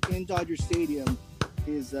to be in Dodger Stadium.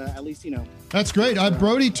 At least, That's great.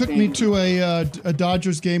 Brody took me to a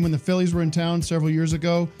Dodgers game when the Phillies were in town several years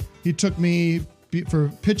ago. he took me for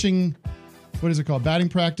pitching. What is it called? Batting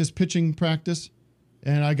practice, pitching practice.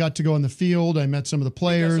 And I got to go on the field. I met some of the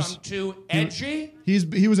players. Because I'm too edgy?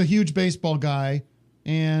 He was a huge baseball guy,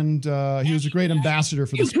 and he was a great ambassador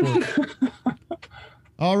for the sport.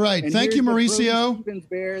 All right. And Thank you, here's the Mauricio. Brody Stevens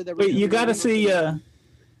bear that we're Wait, gonna you be got to running see.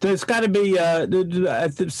 There's got to be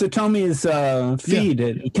Satomi's feed.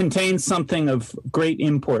 It contains something of great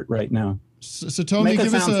import right now. Satomi, Make a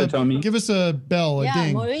give us sound, Satomi. give us a bell, a Yeah,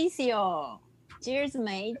 ding. Mauricio. Cheers,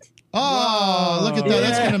 mate. Oh, look at that.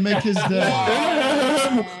 That's going to make his day.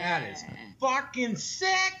 That is fucking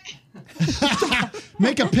sick.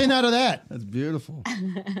 Make a pin out of that. That's beautiful.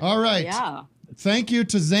 All right. Yeah. Thank you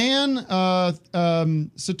to Zan.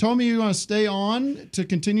 Satomi, you want to stay on to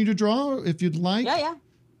continue to draw if you'd like? Yeah.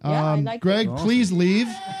 Yeah, I'd like Greg, to. please leave.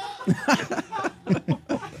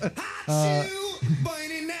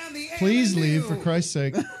 Please leave, for Christ's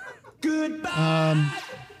sake. Are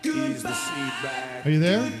you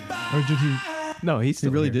there? Or did he? No, he's still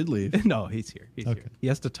really here. did leave. No, he's here. He's here. He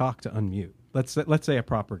has to talk to unmute. Let's say a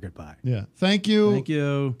proper goodbye. Yeah. Thank you. Thank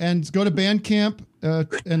you. And go to Bandcamp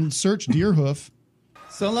and search Deerhoof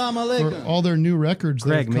Salam for alaikum. all their new records.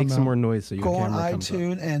 Greg, that have make come some out. more noise so your Go on camera comes up.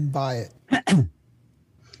 iTunes and buy it.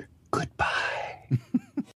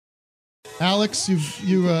 Alex,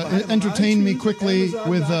 you entertained me quickly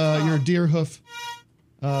with your Deerhoof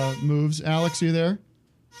moves. Alex, are you there?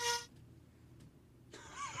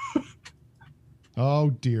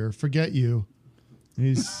 Oh dear, forget you.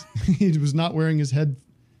 He was not wearing his head.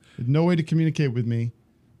 Had no way to communicate with me.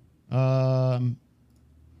 John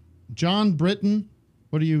Britton,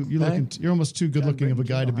 what are you looking? You're almost too good looking of a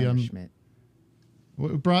guy to be on.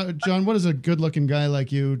 John, what is a good looking guy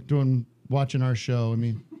like you doing watching our show? I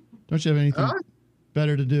mean, don't you have anything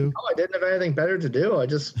better to do? Oh, I didn't have anything better to do. I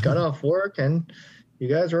just got off work and you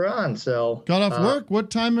guys were on. So Got off work? What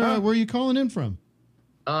time were you calling in from?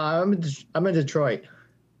 I'm in Detroit.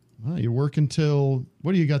 Oh, you're working till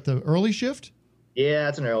what do you got, the early shift? Yeah,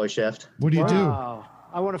 it's an early shift. What do you do? Wow.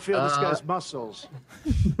 I want to feel this guy's muscles.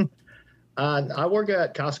 I work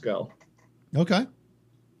at Costco. Okay.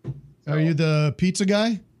 Are you the pizza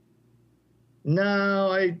guy?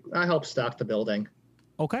 No, I help stock the building.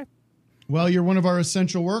 Okay. Well, you're one of our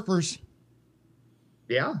essential workers.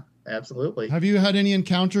 Yeah, absolutely. Have you had any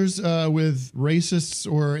encounters with racists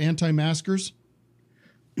or anti-maskers?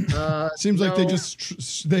 Seems like they no.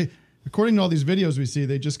 just according to all these videos we see,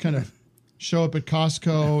 they just kind of show up at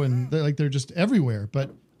Costco and they're just everywhere.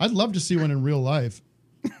 But I'd love to see one in real life.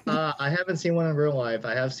 I haven't seen one in real life.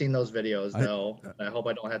 I have seen those videos though. I hope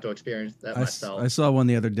I don't have to experience that myself. I saw one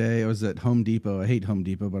the other day. I was at Home Depot. I hate Home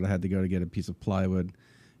Depot, but I had to go to get a piece of plywood.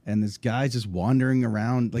 And this guy's just wandering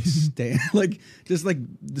around, like staring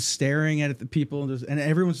at the people, and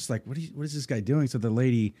everyone's just like, "What is this guy doing?" So the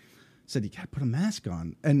lady said, "You gotta put a mask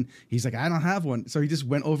on," and he's like, "I don't have one." So he just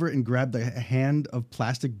went over and grabbed a hand of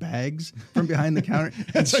plastic bags from behind the counter and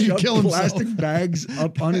That's how you shoved kill himself. plastic bags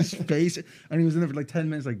up on his face, and he was in there for like 10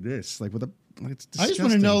 minutes, like this, like with a. Like, it's I just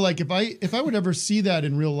want to know, like, if I would ever see that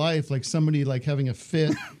in real life, like somebody like having a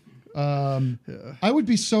fit, I would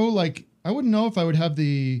be so like. I wouldn't know if I would have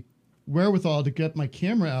the wherewithal to get my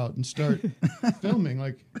camera out and start filming.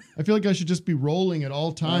 Like, I feel like I should just be rolling at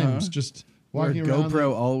all times, just walking Wear a around.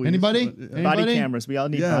 GoPro always. Anybody? Body cameras. We all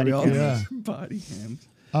need body cameras. Body cams.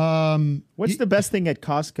 What's the best thing at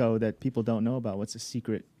Costco that people don't know about? What's the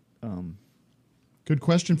secret? Good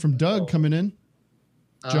question from Doug coming in.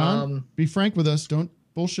 John, be frank with us. Don't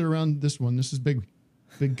bullshit around this one. This is big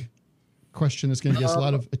question that's going to get us a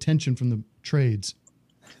lot of attention from the trades.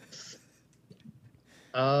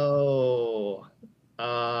 I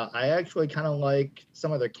actually kind of like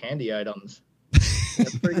some of their candy items.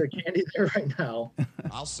 There's pretty good candy there right now.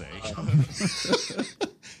 I'll say.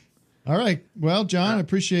 All right. Well, John, I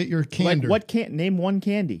appreciate your candor. Like name one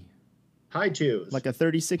candy. High Chews. Like a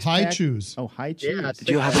 36 High pack? Chews. Oh, High Chews. Yeah, Did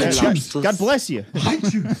you have God bless you. High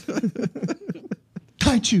Chews.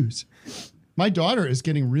 High Chews. My daughter is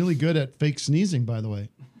getting really good at fake sneezing, by the way.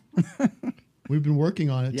 We've been working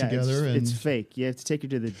on it together. It's fake. You have to take her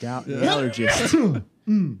to the allergist.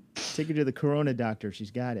 Take her to the corona doctor.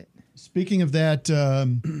 She's got it. Speaking of that,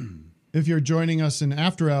 if you're joining us in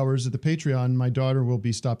after hours at the Patreon, my daughter will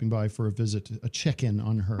be stopping by for a visit, a check-in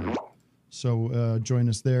on her. So join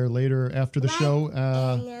us there later after the show.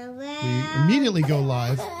 We immediately go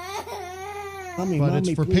live, but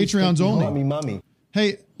it's for Patreons only. Mommy.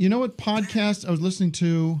 Hey, you know what podcast I was listening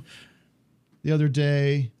to the other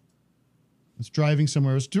day? I was driving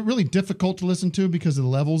somewhere. It was really difficult to listen to because the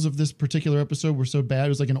levels of this particular episode were so bad. It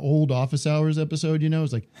was like an old Office Hours episode, you know? It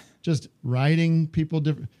was like just writing people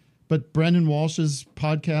different. But Brendan Walsh's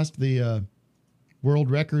podcast, the World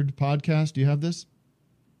Record podcast, do you have this?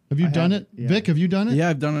 Have you done it? Yeah. Vic, have you done it? Yeah,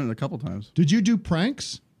 I've done it a couple times. Did you do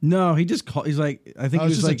pranks? No, he just called. He's like, I think Oh,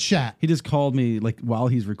 he it's was just a like chat. He just called me like while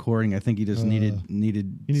he's recording. I think he just needed He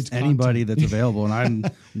needs anybody content. that's available, and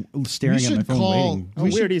I'm staring at my phone waiting. Oh,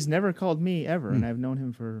 weird. He's never called me ever, and I've known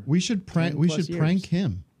him for. We should prank. 10 We plus should prank years.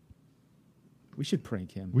 him. We should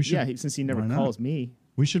prank him. We should- Yeah, since he never Why not? calls me.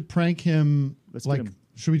 We should prank him. Let's get like, him.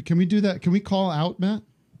 should we? Can we do that? Can we call out, Matt?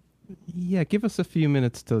 Yeah, give us a few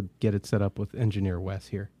minutes to get it set up with engineer Wes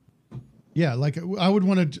here. Yeah, like I would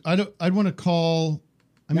want to. I'd want to call.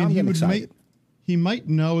 I Now mean, I'm he getting would excited. he might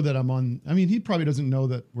know that I'm on. I mean, he probably doesn't know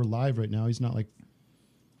that we're live right now. He's not like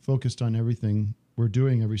focused on everything we're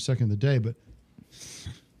doing every second of the day. But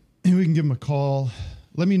maybe we can give him a call.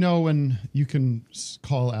 Let me know when you can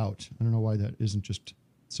call out. I don't know why that isn't just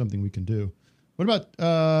something we can do. What about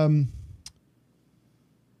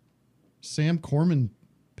Sam Corman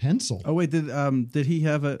pencil? Oh wait, did he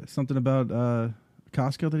have something about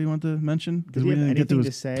Costco that he wanted to mention? Because Did he we have didn't get to anything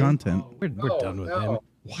his to say? content. We're done with him.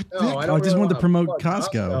 What? No, I just wanted to promote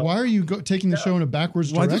Costco. Why are you taking the show in a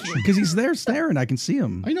backwards direction? Because he's there staring. I can see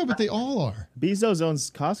him. I know, but they all are. Bezos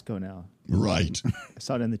owns Costco now. Right. I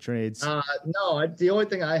saw it in the trades. No, the only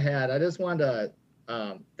thing I had, I just wanted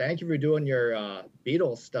to thank you for doing your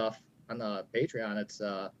Beatles stuff on the Patreon. It's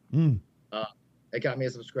it got me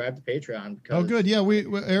to subscribe to Patreon. Oh, good. Yeah,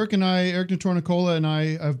 Eric Natornicola and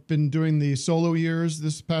I have been doing the solo years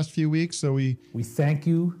this past few weeks. So we thank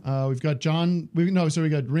you. We've got John. We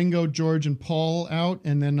got Ringo, George, and Paul out,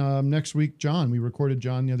 and then next week John. We recorded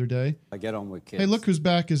John the other day. I get on with kids. Hey, look who's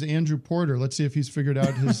back is Andrew Porter. Let's see if he's figured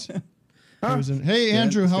out his. Hey,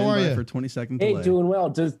 Andrew, how are you? For 20 seconds. Hey, doing well.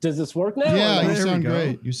 Does this work now? Yeah, or you not? sound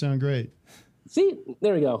great. You sound great. See,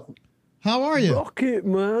 there we go. How are you? Rocket,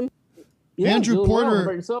 man. Yeah, Andrew doing well. How Porter.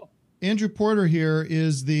 about yourself? Andrew Porter here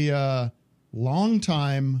is the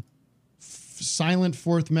longtime silent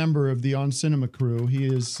fourth member of the On Cinema crew. He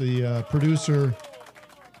is the producer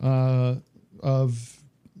of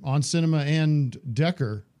On Cinema and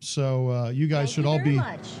Decker. So you guys should all be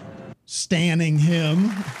standing him.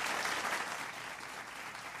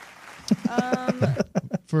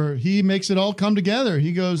 For he makes it all come together.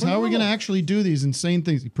 He goes, how are we going to actually do these insane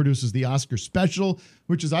things? He produces the Oscar special,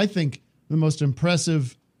 which is, I think, the most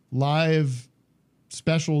impressive live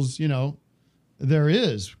specials, there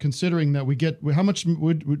is, considering that we get, how much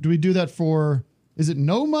do we do that for? Is it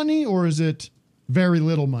no money or is it very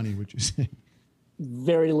little money, would you say?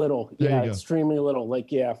 Very little. There Yeah, you go. extremely little.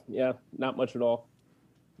 Like, yeah, not much at all.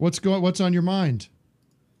 What's on your mind?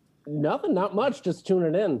 Nothing, not much. Just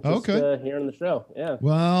tuning in. Just, Okay. Hearing the show. Yeah.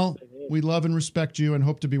 Well, we love and respect you and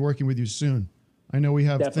hope to be working with you soon. I know we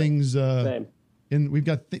have Definitely. things, Same. and we've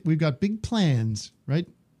got big plans, right?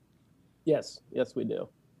 Yes, we do.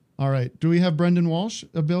 All right. Do we have Brendan Walsh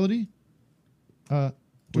ability? We're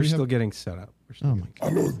still getting set up. Oh my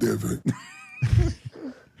God. Hello, David.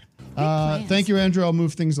 Thank you, Andrew. I'll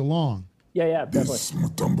move things along. Yeah, definitely.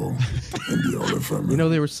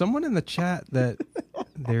 There was someone in the chat that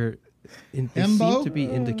they Embo? seem to be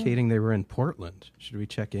indicating they were in Portland. Should we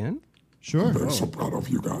check in? Sure. I'm very so proud of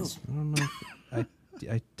you guys. I don't know.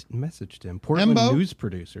 I messaged him. Portland Embo? news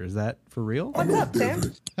producer. Is that for real? What's up, Tim?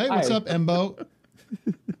 Hey, what's Hi. up, Embo?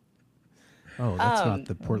 Oh, that's not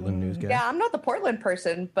the Portland news guy. Yeah, I'm not the Portland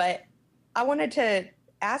person, but I wanted to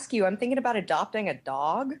ask you. I'm thinking about adopting a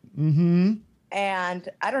dog, Mm-hmm. and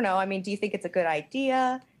I don't know. I mean, do you think it's a good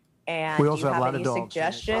idea? And We do also you have a have lot any of dogs.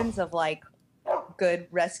 suggestions of like good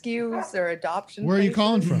rescues or adoption? Where are you places?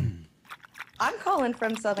 calling from? I'm calling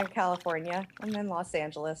from Southern California. I'm in Los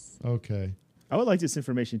Angeles. Okay. I would like this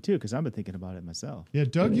information too, because I've been thinking about it myself. Yeah,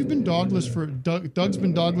 Doug, you've been dogless for Doug's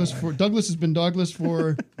been dogless for Douglas has been dogless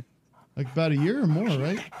for like about a year or more,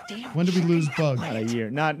 right? When did we lose Bug? Not a year.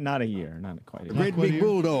 Not a year. Not quite a year. Great big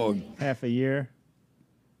bulldog. Half a year.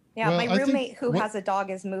 Yeah, Well, my I think- roommate who what- has a dog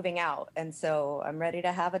is moving out, and so I'm ready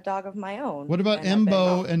to have a dog of my own. What about And I've been-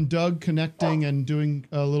 Embo and Doug connecting and doing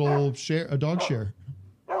a little dog share?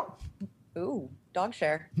 Ooh, dog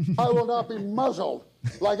share. I will not be muzzled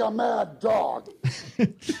like a mad dog.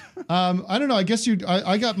 I don't know. I guess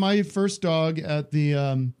I got my first dog at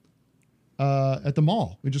the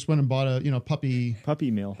mall. We just went and bought a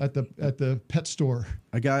puppy meal at the pet store.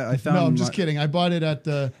 I found. No, I'm just kidding. I bought it at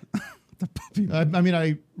the puppy.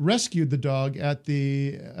 I rescued the dog at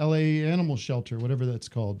the L.A. Animal Shelter, whatever that's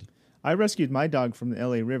called. I rescued my dog from the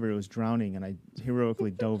L.A. River. It was drowning, and I heroically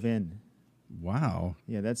dove in. Wow.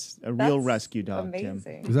 Yeah, that's a real That's rescue dog,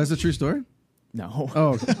 amazing. Is that a true story? No. Oh,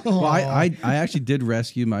 okay. Well, I actually did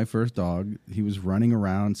rescue my first dog. He was running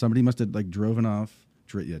around. Somebody must have driven off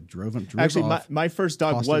drove Actually, off. my first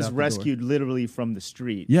dog tossed it was out the door. rescued literally from the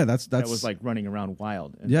street. Yeah, that's that was like running around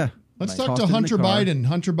wild. And Yeah. Let's my- talk to Hunter Biden.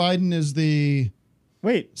 Hunter Biden is the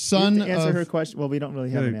son you have to answer of her question. Well, we don't really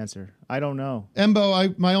have an answer. I don't know.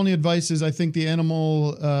 Embo. My only advice is I think the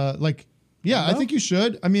animal, I think you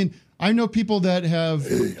should. I mean, I know people that have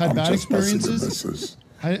had bad experiences.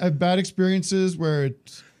 I have bad experiences where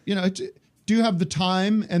do you have the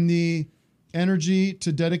time and the energy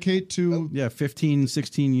to dedicate to 15,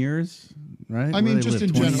 16 years, right? I mean, just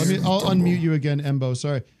in general. I mean, I'll unmute you again, Embo.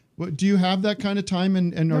 Sorry. Do you have that kind of time,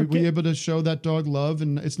 and are we able to show that dog love?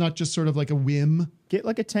 And it's not just sort of like a whim. Get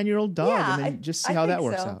like a 10-year-old dog, Yeah, and then just see I how that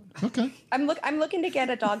think works so. out. Okay. I'm looking to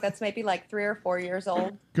get a dog that's maybe like 3 or 4 years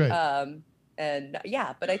old. Great.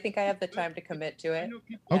 But I think I have the time to commit to it.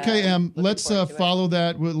 Okay, Em. Let's follow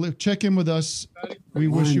that. Check in with us. We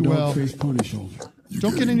wish you well.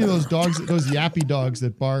 Don't get any of those dogs, those yappy dogs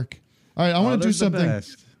that bark. All right, I want to do something.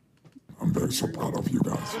 I'm very so proud of you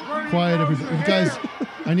guys. Quiet, everybody. You guys,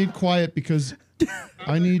 I need quiet because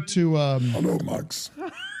I need to. Hello, Max.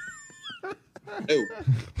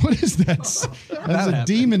 What is that? That's a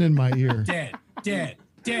demon in my ear. Dead.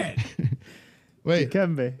 Wait,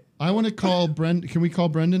 I want to call Brendan. Can we call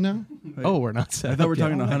Brendan now? Oh, we're not set I thought up we were yet.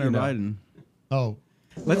 talking to I'll let Hunter you know. Biden. Oh.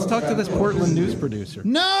 Let's talk to this Portland news producer.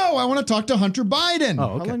 No, I want to talk to Hunter Biden.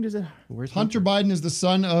 Oh, okay. How long does it? Where's Hunter Biden is the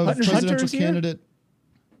son of presidential candidate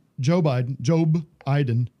Joe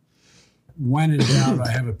Biden. When in doubt,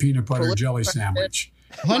 I have a peanut butter jelly sandwich.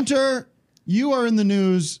 Hunter, you are in the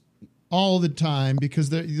news all the time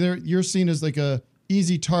because you're seen as like a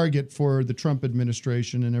easy target for the Trump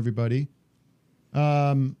administration and everybody.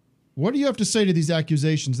 What do you have to say to these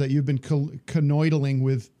accusations that you've been connoitering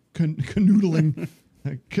with the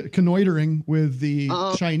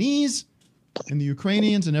Chinese and the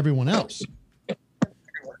Ukrainians and everyone else?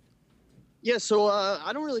 Yeah, so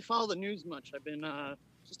I don't really follow the news much. I've been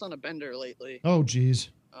just on a bender lately. Oh, geez.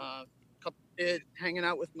 Hanging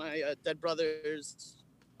out with my dead brother's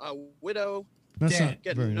widow. That's not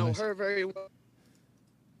getting very to know nice. her very well.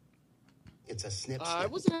 It's a snip. I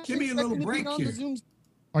wasn't Give me a little break on the here. Zoom.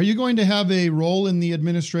 Are you going to have a role in the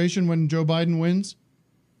administration when Joe Biden wins?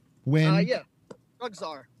 Yeah, drugs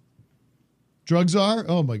are. Drugs are?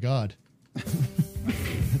 Oh, my God.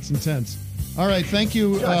 That's intense. All right. Thank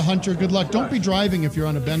you, Hunter. Good luck. Don't be driving if you're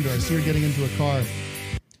on a bender. I see you're getting into a car.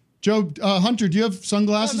 Joe, Hunter, do you have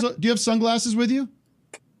sunglasses? Do you have sunglasses with you?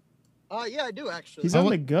 Yeah, I do actually. He's on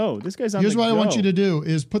the go. This guy's on Here's the go. what I want you to do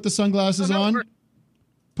is put the sunglasses on.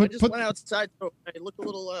 I just went outside, so I look a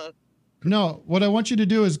little. No, what I want you to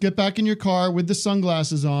do is get back in your car with the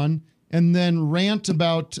sunglasses on and then rant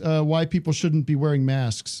about why people shouldn't be wearing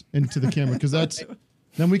masks into the camera because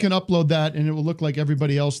then we can upload that and it will look like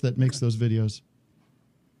everybody else that makes those videos.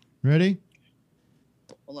 Ready?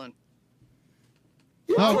 Hold on.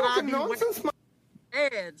 Oh. Nonsense.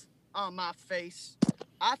 Ads on my face.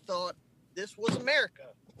 I thought this was America.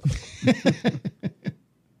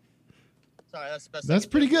 Sorry, that's the best. That's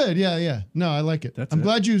pretty good. Yeah. No, I like it. I'm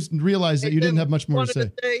glad you realized that you didn't have much more to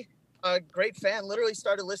say. A great fan. Literally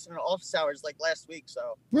started listening to office hours like last week.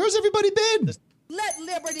 So where's everybody been? Let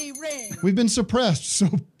liberty ring. We've been suppressed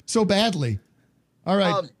so badly. All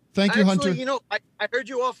right. Thank you, Hunter. You know, I heard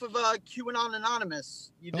you off of QAnon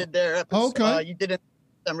Anonymous. You did their episode. Okay. You did it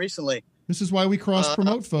them recently. This is why we cross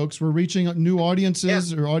promote, folks. We're reaching new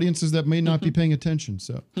audiences or audiences that may not be paying attention.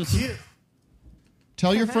 So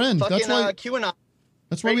tell your friends. Fucking, That's why QAnon.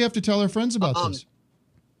 That's why we have to tell our friends about this.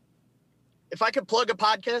 If I could plug a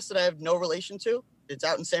podcast that I have no relation to, it's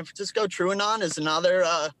out in San Francisco. TrueAnon is another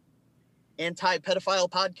anti-pedophile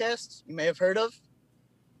podcast you may have heard of.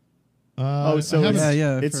 It's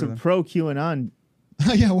a pro QAnon.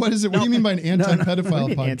 Yeah, what is it? What do you mean by an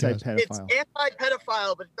anti-pedophile podcast? It's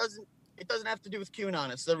anti-pedophile, but it doesn't have to do with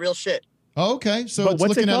QAnon. It's the real shit. Oh, okay, so it's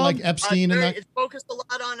looking at like Epstein and that. It's focused a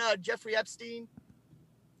lot on Jeffrey Epstein.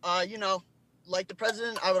 You know, like the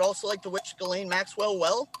president, I would also like to wish Ghislaine Maxwell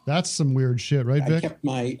well. That's some weird shit, right, Vic? I kept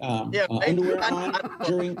my underwear on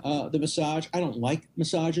during the massage. I don't like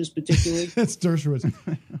massages particularly. That's Dershowitz.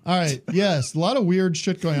 All right, yes, a lot of weird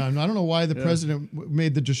shit going on. I don't know why the president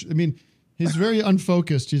made the. I mean, he's very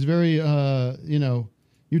unfocused. He's very,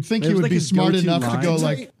 you'd think he would be smart enough to go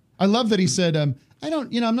like. I love that he said, I'm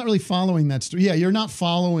not really following that story. Yeah, you're not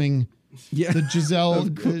following the Giselle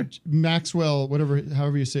Maxwell,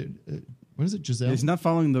 however you say it. What is it, Giselle? He's not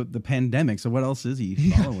following the pandemic, so what else is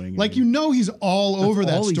he following? Like, he's all over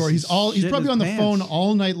that story. He's probably on the phone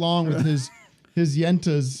all night long with his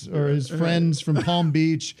yentas or his friends from Palm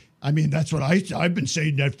Beach. I mean, that's what I've been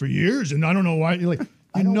saying that for years, and I don't know why.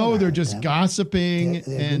 You know they're just gossiping,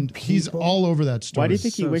 and he's all over that story. Why do you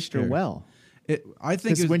think he wished her scary. well? I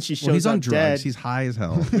think when she shows he's on up drugs. dead, He's high as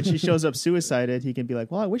hell. When she shows up suicided, he can be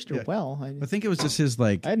like, "Well, I wished her well." I think it was just his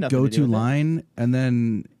like I had nothing to do go-to with that. line, and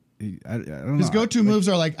then I don't His know. go-to moves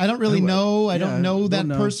are like, I don't really know. I don't know that don't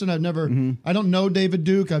know. person. I've never. I don't know David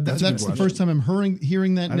Duke. That's a good the one. first time I'm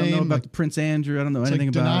hearing that I don't name. know about Like, Prince Andrew. I don't know it's anything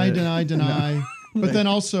like about deny, it. deny. But then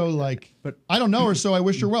also like, I don't know her, so I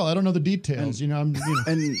wish her well. I don't know the details. I'm.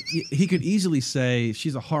 And he could easily say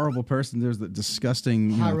she's a horrible person. There's the disgusting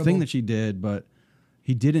Horrible. thing that she did, but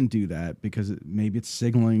he didn't do that because maybe it's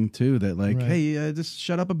signaling too that like, Right. hey, just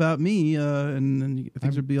shut up about me, and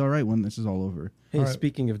things will be all right when this is all over. Hey,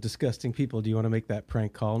 speaking of disgusting people, do you want to make that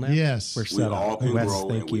prank call now? Yes. We're set up. Wes,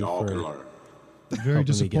 thank you for Very helping me get set up.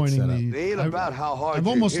 disappointingly. It ain't about how hard I've you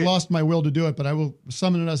almost hit. lost my will to do it, but I will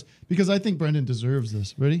summon us because I think Brendan deserves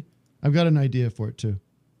this. Ready? I've got an idea for it too.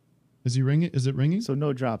 Is he ringing? Is it ringing? So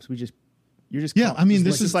no drops. You're just. Yeah, I mean,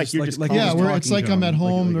 this this is like you're just. yeah. calling. It's like I'm at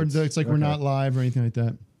home, or it's- it's like we're okay. not live or anything like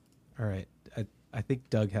that. All right. I think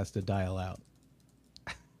Doug has to dial out.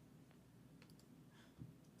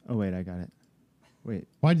 Oh wait, I got it. Wait.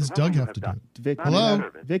 Why does Doug have to do it? Vic,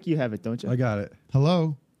 Hello? Vic, you have it, don't you? I got it.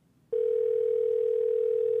 Hello.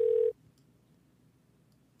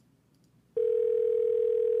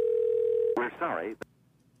 We're sorry.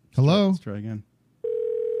 Hello. Let's try again.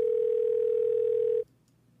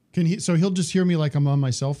 Can he? So he'll just hear me like I'm on my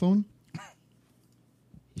cell phone.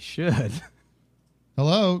 He should.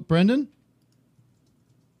 Hello, Brendan.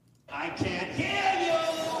 I can't hear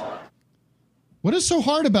you. What is so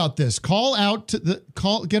hard about this? Call out to the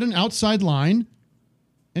call. Get an outside line,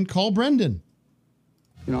 and call Brendan.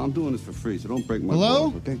 You know, I'm doing this for free, so don't break my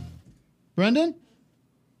Hello? balls, okay? Brendan.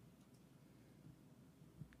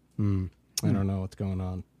 I don't know what's going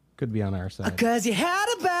on. Could be on our side. Cause you had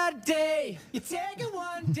a bad day. You take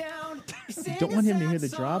one down. You don't want him to hear the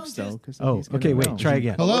drops though. Oh, okay. Wait. Try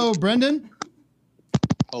again. Hello, Brendan.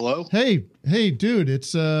 Hello? Hey, dude.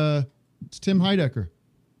 It's Tim Heidecker.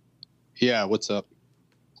 Yeah, what's up?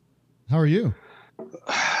 How are you?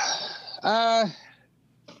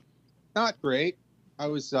 Not great. I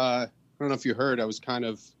was I don't know if you heard, I was kind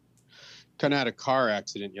of had a car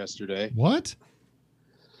accident yesterday. What?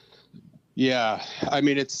 Yeah. I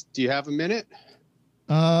mean, do you have a minute?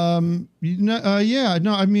 Yeah.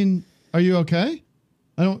 No, I mean, are you okay?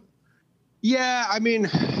 I don't. Yeah, I mean,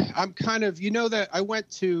 I'm kind of, that I went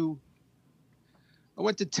to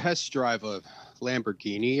test drive a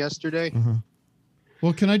Lamborghini yesterday.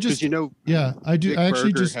 Well, can I just? Yeah, I do. Dick I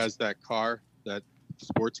actually Berger just has that car, that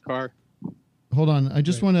sports car. hold on. I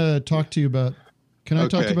just want to talk to you about. Can I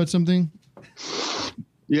talk Okay. about something?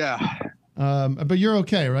 Yeah. But you're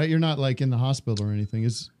okay, right? You're not like in the hospital or anything.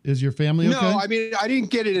 Is your family okay? No, I mean, I didn't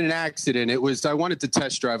get in an accident. It was, I wanted to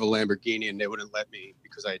test drive a Lamborghini and they wouldn't let me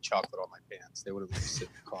because I had chocolate on my pants. They wouldn't let me sit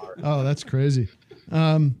in the car. Oh, that's crazy.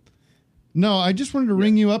 No, I just wanted to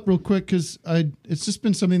ring you up real quick because it's just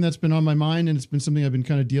been something that's been on my mind, and it's been something I've been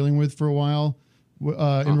kind of dealing with for a while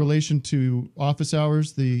in relation to office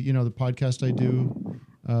hours, the podcast I do.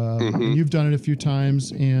 And you've done it a few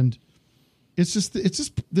times, and it's just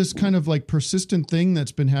this kind of like persistent thing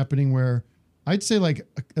that's been happening where I'd say like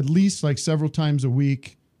at least like several times a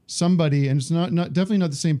week, somebody, and it's not definitely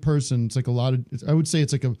not the same person. It's like I would say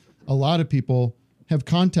it's like a lot of people have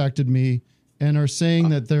contacted me and are saying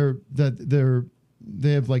that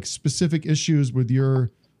they have like specific issues with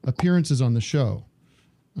your appearances on the show.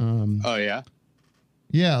 Oh yeah.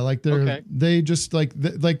 Yeah, like they just like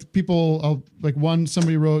people.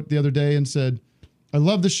 Somebody wrote the other day and said, "I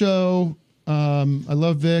love the show. I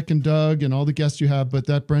love Vic and Doug and all the guests you have, but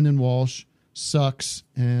that Brendan Walsh sucks."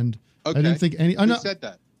 And I didn't think any. Who said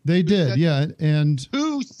that? They did, yeah. And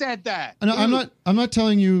Who said that? no, I'm not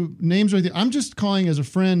telling you names or anything. I'm just calling as a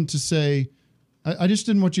friend to say, I just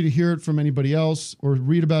didn't want you to hear it from anybody else or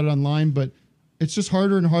read about it online, but it's just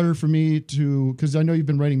harder and harder for me because I know you've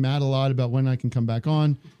been writing Matt a lot about when I can come back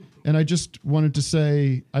on. And I just wanted to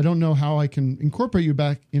say, I don't know how I can incorporate you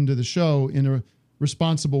back into the show in a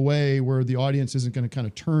responsible way where the audience isn't going to kind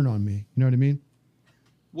of turn on me. You know what I mean?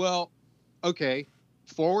 Well, okay.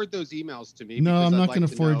 Forward those emails to me. No, because I'm I'd not like going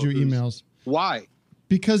to forward know you who's- emails. Why?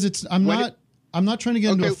 Because I'm not trying to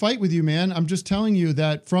get into a fight with you, man. I'm just telling you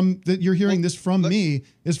that you're hearing this from me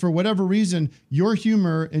is for whatever reason, your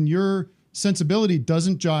humor and your sensibility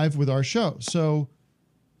doesn't jive with our show. So,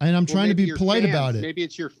 and I'm trying to maybe be your polite fans. about it. Maybe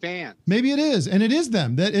it's your fans. Maybe it is, and it is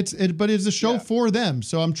them. But it's a show for them.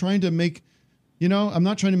 So I'm trying to make, I'm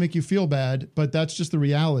not trying to make you feel bad, but that's just the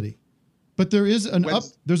reality. But there is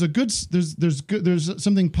there's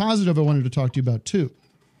something positive I wanted to talk to you about too.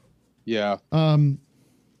 Yeah.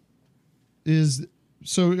 is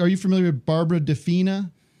so. Are you familiar with Barbara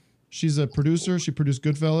DeFina? She's a producer. She produced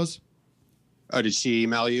Goodfellas. Oh, did she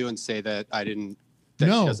email you and say that I didn't? That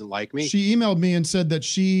No, she doesn't like me. She emailed me and said that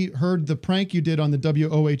she heard the prank you did on the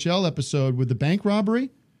WOHL episode with the bank robbery,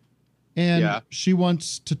 and Yeah. she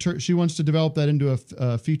wants to develop that into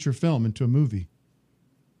a feature film, into a movie.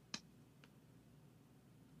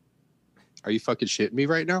 Are you fucking shitting me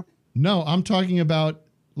right now? No, I'm talking about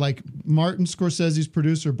like Martin Scorsese's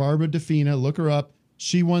producer, Barbara DeFina. Look her up.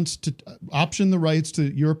 She wants to option the rights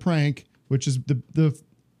to your prank, which is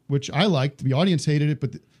which I liked. The audience hated it,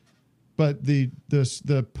 but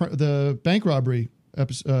the bank robbery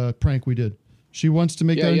prank we did. She wants to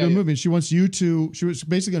make that into a movie. And she wants you to. She was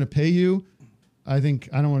basically going to pay you. I think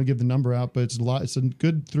I don't want to give the number out, but it's a lot. It's a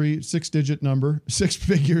good 6-digit number, 6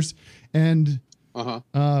 figures, and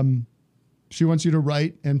she wants you to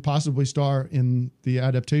write and possibly star in the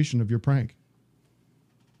adaptation of your prank.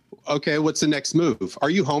 Okay, what's the next move? Are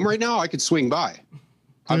you home right now? I could swing by.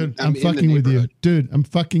 Dude, I'm fucking with you. Dude, I'm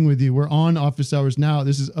fucking with you. We're on office hours now.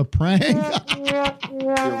 This is a prank. You're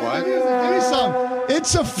what? Give me some.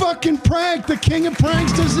 It's a fucking prank. The king of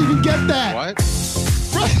pranks doesn't even get that. What?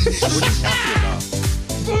 What are you talking about?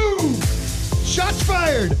 Boom! Shots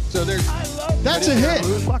fired. So there's. That's a hit.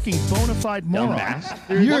 Fucking bona fide moron.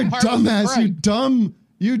 You're a dumbass.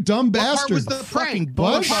 You dumb What part bastard. was the prank?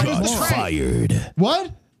 What? What part was the prank? Fired.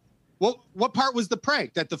 What? Well, what part was the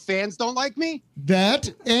prank? That the fans don't like me?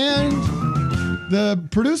 That and the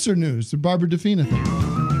producer news, the Barbara DeFina thing.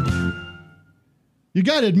 You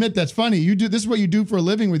got to admit that's funny. You do this is what you do for a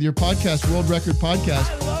living with your podcast, World Record Podcast.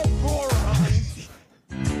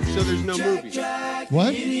 So there's no movie.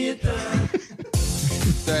 What?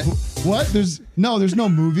 What? There's no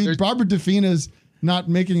movie. Barbara DeFina's not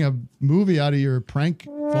making a movie out of your prank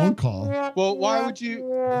phone call. Well, why would you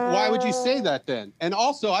say that then? And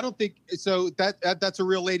also, I don't think so. That's a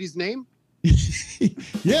real lady's name.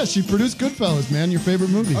 Yeah, she produced Goodfellas, man. Your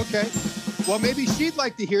favorite movie. Okay. Well, maybe she'd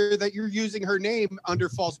like to hear that you're using her name under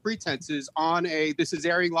false pretenses on a. This is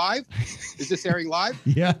airing live. Is this airing live?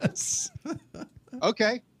 Yes.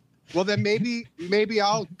 Okay. Well, then maybe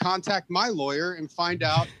I'll contact my lawyer and find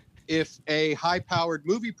out if a high-powered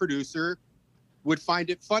movie producer would find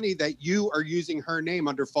it funny that you are using her name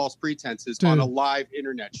under false pretenses on a live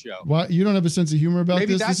internet show. What? You don't have a sense of humor about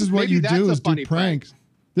this? This is what you do is do pranks.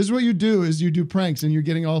 This is what you do is you do pranks and you're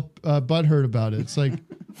getting all butthurt about it. It's like,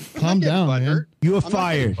 calm down, man. You are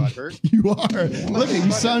fired. You are. Look at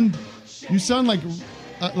you sound like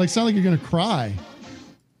you're gonna cry.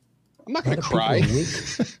 I'm not gonna cry.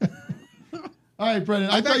 All right, Brendan.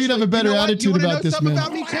 I thought you'd have a better attitude about this, man.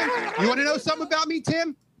 You want to know something about me,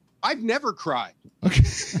 Tim? I've never cried. Okay.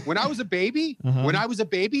 When I was a baby,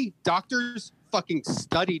 doctors fucking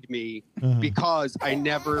studied me because I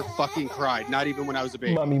never fucking cried, not even when I was a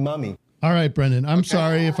baby. Mommy. All right, Brendan. I'm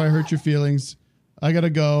sorry if I hurt your feelings. I gotta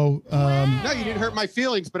go. No, you didn't hurt my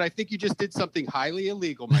feelings, but I think you just did something highly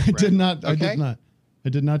illegal, my friend. I did not. Okay? I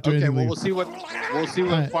did not do anything. Okay, well, illegal. we'll see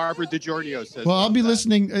what Barbara DiGiorgio says. Well, I'll be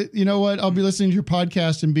listening. You know what? I'll be listening to your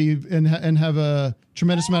podcast and have a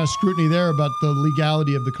tremendous amount of scrutiny there about the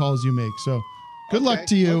legality of the calls you make. So, good luck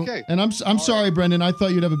to you. Okay. And I'm sorry, Brendan. I thought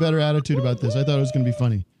you'd have a better attitude about this. I thought it was going to be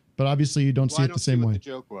funny, but obviously you don't see it the same way. The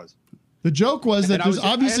joke was. The joke was that there's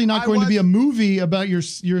obviously not going to be a movie about your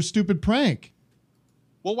stupid prank.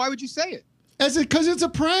 Well, why would you say it? Because it's a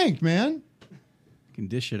prank, man. Can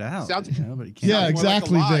dish it out. Sounds, but he can't. Yeah,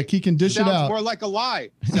 exactly, like Vic. He can dish it out. Sounds more like a lie.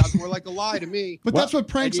 Sounds more like a lie to me. But that's what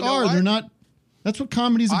pranks are. They're not. That's what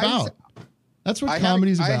comedy's about. That's what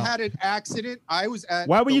comedy's about. I had an accident. I was at.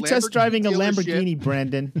 Why were you test driving a dealership. Lamborghini,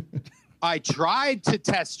 Brandon? I tried to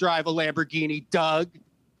test drive a Lamborghini, Doug,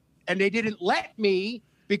 and they didn't let me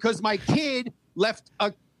because my kid left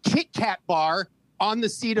a Kit Kat bar on the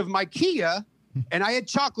seat of my Kia, and I had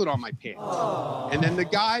chocolate on my pants. And then the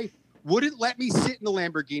guy wouldn't let me sit in the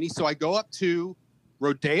Lamborghini, so I go up to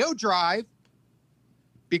Rodeo Drive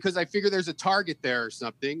because I figure there's a Target there or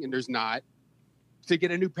something, and there's not, to get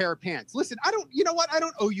a new pair of pants. Listen, you know what? I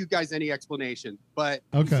don't owe you guys any explanation, but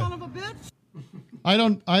okay. Son of a bitch.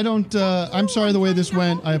 I'm sorry the way this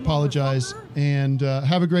went. I apologize. And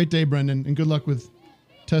have a great day, Brendan, and good luck with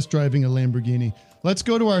test driving a Lamborghini. Let's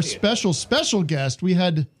go to our special guest. We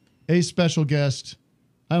had a special guest.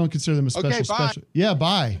 I don't consider them a special. Yeah,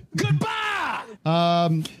 bye. Goodbye.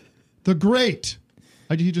 The great.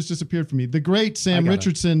 He just disappeared from me. The great Sam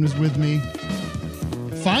Richardson is with me.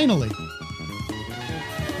 Finally.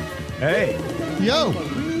 Hey. Yo.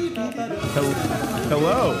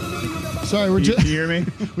 Hello. Sorry, we're just. Can you hear me?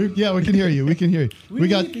 we can hear you. We can hear you. We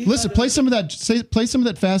got. Listen, play some of that. Play some of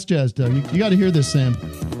that fast jazz, Doug. You got to hear this, Sam.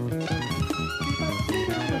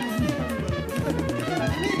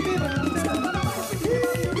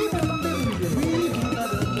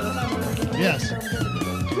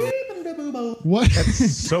 What?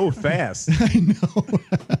 That's so fast. I know.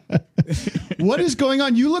 What is going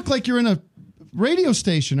on? You look like you're in a radio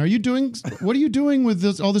station. What are you doing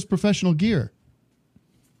with all this professional gear?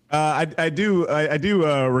 I do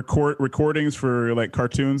recordings for like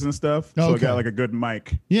cartoons and stuff. So I got like a good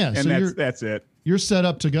mic. Yeah, and so that's it. You're set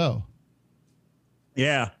up to go.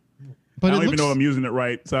 Yeah, but I don't even know if I'm using it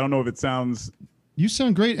right, so I don't know if it sounds. You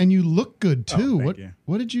sound great, and you look good too. Thank you.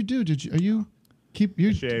 What did you do?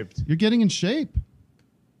 You're shaved? You're getting in shape.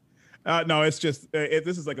 No, it's just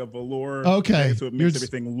this is like a velour. Okay, thing, so it makes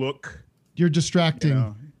everything look. You're distracting. You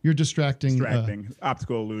know, you're distracting.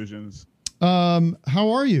 Optical illusions. How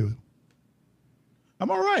are you?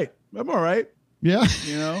 I'm all right. Yeah.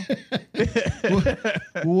 You know.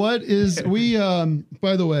 What is we?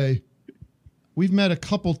 By the way, we've met a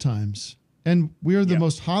couple times, and we're the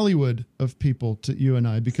most Hollywood of people to you and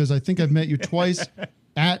I, because I think I've met you twice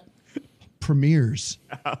at premieres.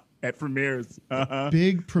 At premieres,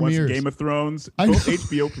 big premieres. Once Game of Thrones, both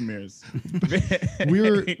HBO premieres.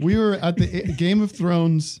 we were at the Game of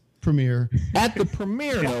Thrones premiere. At the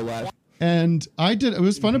premiere, no less. And it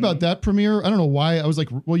was fun about that premiere. I don't know why. I was like,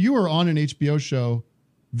 well, you were on an HBO show,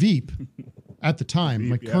 Veep, at the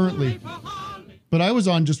time, currently. But I was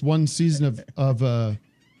on just one season of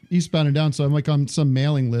Eastbound and Down, so I'm like on some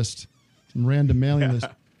mailing list, some random mailing list.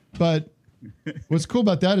 But what's cool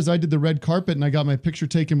about that is I did the red carpet and I got my picture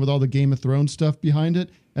taken with all the Game of Thrones stuff behind it.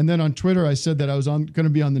 And then on Twitter, I said that I was going to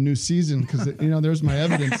be on the new season because, there's my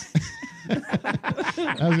evidence.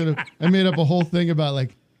 I made up a whole thing about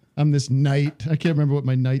like, I'm this knight. I can't remember what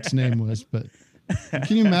my knight's name was, but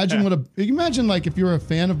can you imagine like if you're a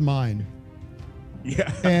fan of mine,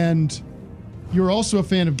 and you're also a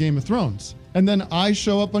fan of Game of Thrones, and then I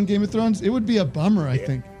show up on Game of Thrones, it would be a bummer, I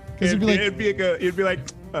think, because it'd be like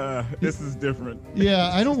this is different.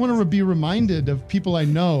 Yeah, I don't want to be reminded of people I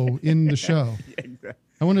know in the show. Exactly.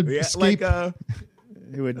 I want to escape.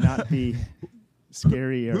 It would not be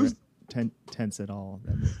scary or tense at all.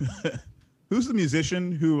 Who's the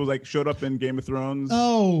musician who like showed up in Game of Thrones?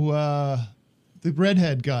 Oh, the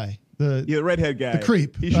redhead guy. The redhead guy. The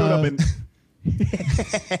creep. He showed up in.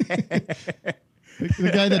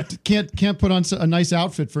 The guy that can't put on a nice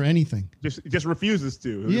outfit for anything. Just refuses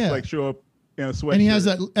to. Just like show up in a sweatshirt. And he has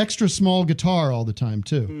that extra small guitar all the time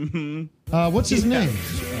too. Mm-hmm. What's his name?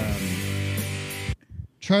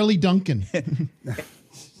 Charlie Duncan.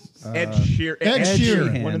 Ed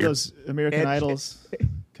Sheeran. One of those American Idols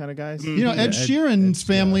kind of guys. Ed Sheeran's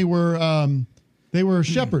family were they were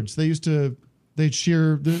shepherds. They'd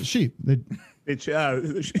shear the sheep.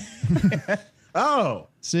 Oh,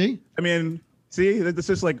 see? I mean, it's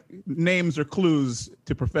just like names or clues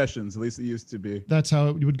to professions. At least it used to be. That's how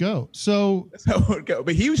it would go. That's how it would go.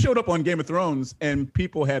 But he showed up on Game of Thrones, and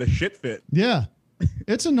people had a shit fit. Yeah,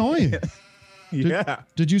 it's annoying.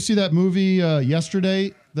 Did you see that movie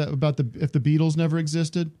yesterday about if the Beatles never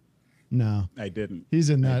existed? No, I didn't. He's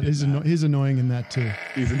in that. He's annoying in that too.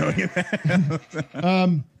 He's annoying in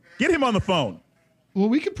that. Get him on the phone. Well,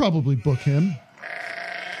 we could probably book him.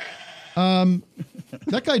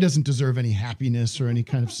 That guy doesn't deserve any happiness or any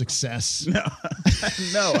kind of success. No,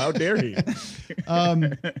 no. How dare he?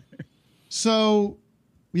 So,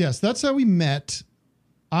 yes, that's how we met.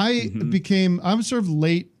 I'm sort of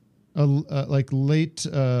late, late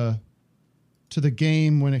to the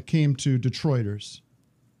game when it came to Detroiters.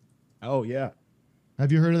 Oh yeah.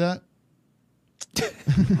 Have you heard of that?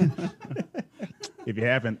 If you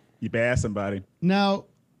haven't, you better ask somebody. Now,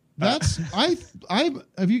 that's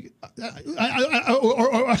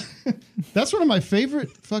that's one of my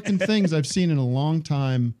favorite fucking things I've seen in a long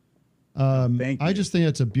time. Thank you. I just think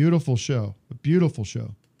it's a beautiful show. A beautiful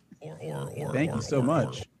show. Thank you so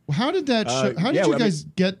much. How did that show? How did you guys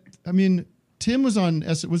get? I mean, Tim was on.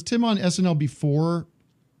 Was Tim on SNL before?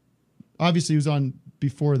 Obviously, he was on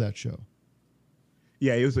before that show.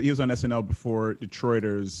 Yeah, he was on SNL before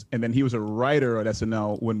Detroiters, and then he was a writer at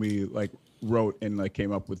SNL when we wrote and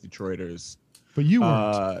came up with Detroiters. But you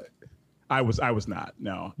weren't. I was not.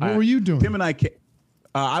 No. What were you doing? Tim and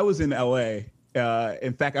I was in LA.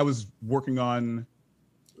 In fact, I was working on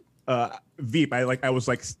Veep. I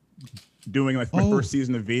was doing my first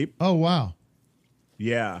season of Veep. Oh wow.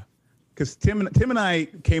 Yeah. Because Tim and I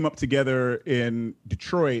came up together in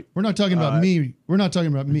Detroit. We're not talking about me. We're not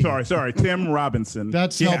talking about me. Sorry. Tim Robinson.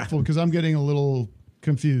 That's helpful because I'm getting a little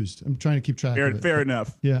confused. I'm trying to keep track of it. Fair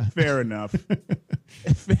enough. Yeah. Fair enough.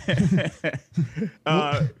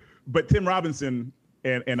 But Tim Robinson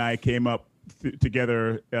and I came up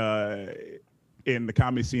together in the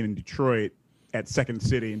comedy scene in Detroit at Second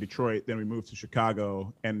City in Detroit. Then we moved to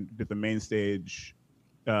Chicago and did the main stage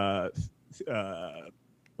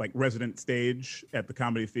like resident stage at the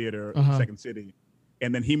Comedy Theater Uh-huh. in Second City,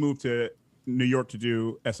 and then he moved to New York to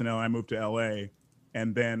do SNL. And I moved to LA,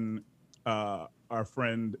 and then our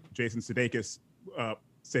friend Jason Sudeikis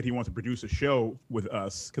said he wants to produce a show with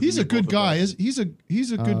us. 'cause He's we a knew good both of guy. us. He's a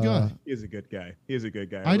good guy. He's a good guy. He's a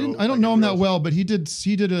good guy. I don't know him that well, but he did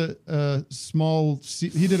a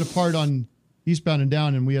part on Eastbound and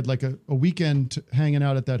Down, and we had like a weekend hanging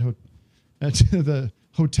out at that at the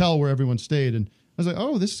hotel where everyone stayed, and I was like,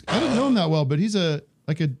 oh, I didn't know him that well, but he's a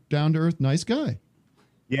down to earth nice guy.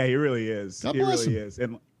 Yeah, he really is. God he bless really him. is,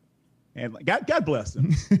 and God bless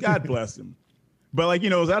him. God bless him. But like,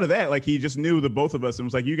 it was out of that, like he just knew the both of us and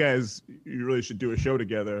was like, you guys, you really should do a show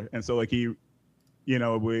together. And so like we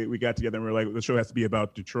got together and we were like, the show has to be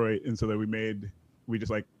about Detroit. And so that we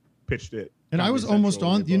just like pitched it. And I was almost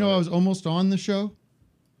on, I was almost on the show.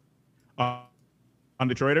 On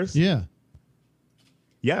Detroiters? Yeah.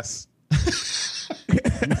 Yes.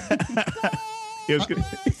 It was good.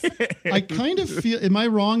 I kind of feel, am I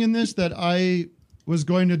wrong in this, that I was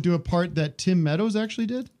going to do a part that Tim Meadows actually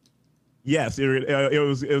did? Yes, it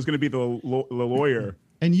was going to be the lawyer.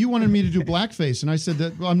 And you wanted me to do blackface, and I said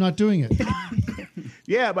that, well, I'm not doing it.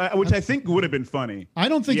 Yeah, but which I think would have been funny. I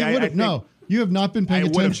don't think it would have. No, you have not been paying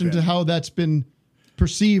attention to how that's been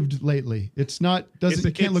perceived lately. It's not.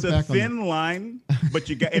 You can't look back on it. It's a thin line, but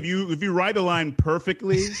you got if you ride the line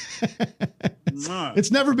perfectly.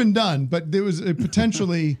 It's never been done, but there was a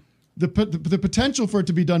potentially the potential for it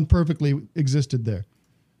to be done perfectly existed there.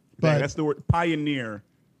 But that's the word, pioneer.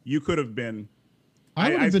 You could have been. I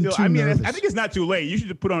would have been too nervous. I think it's not too late. You should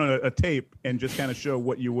just put on a tape and just kind of show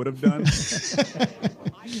what you would have done.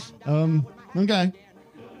 Okay,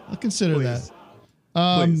 I'll consider Please.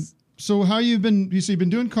 that. Please. So how you've been? You've been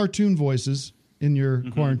doing cartoon voices in your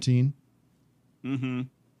quarantine. Mm-hmm.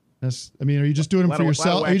 Are you just doing them for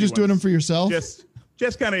yourself? Are you just doing them for yourself?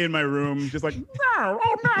 Just kind of in my room, just like no,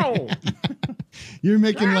 oh no. You're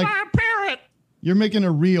making like parrot. You're making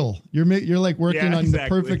a reel. You're like working on the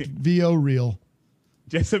perfect VO reel.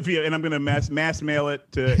 Just a VO, and I'm gonna mass mail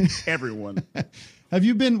it to everyone. Have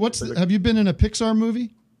you been? Have you been in a Pixar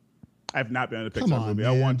movie? I've not been in a Pixar movie.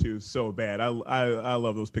 Man. I want to so bad. I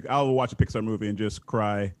love those. I'll watch a Pixar movie and just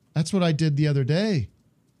cry. That's what I did the other day.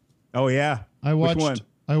 Oh yeah, Which one?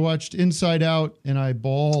 I watched Inside Out and I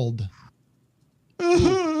bawled.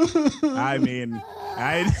 I mean,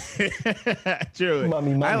 truly.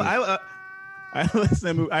 I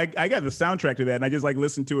listen to I got the soundtrack to that, and I just like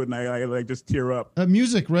listen to it, and I like just tear up.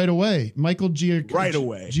 Music right away. Michael right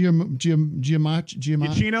away.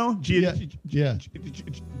 Giacchino? Yeah.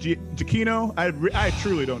 Giacchino. I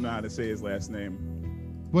truly don't know how to say his last name.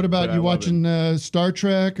 What about you watching Star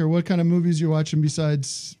Trek, or what kind of movies you watching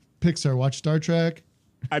besides Pixar? Watch Star Trek?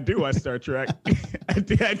 I do watch Star Trek. I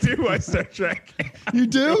do watch Star Trek. You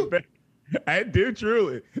do? I do,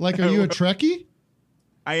 truly. Like, are you a Trekkie?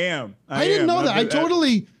 I am. I didn't know that. I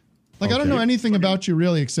totally, I don't know anything about you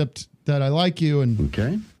really, except that I like you,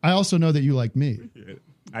 and I also know that you like me.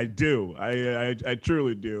 I do. I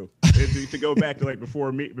truly do. To go back to like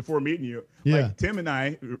before meeting you, yeah. Like Tim and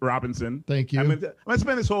I, Robinson. Thank you. I'm gonna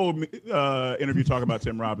spend this whole interview talking about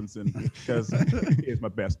Tim Robinson because he is my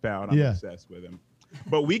best pal, and I'm obsessed with him.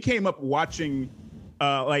 But we came up watching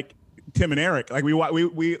like Tim and Eric, like we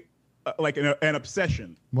like an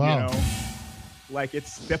obsession. Wow. You know? Like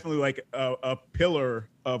it's definitely like a pillar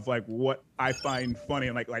of like what I find funny,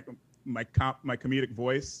 and like my comedic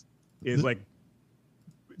voice is like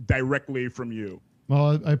directly from you.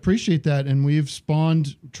 Well, I appreciate that, and we've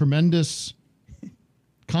spawned tremendous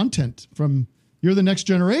content from. You're the next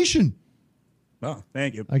generation. Oh,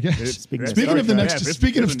 thank you. I guess.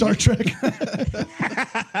 Speaking of Star Trek.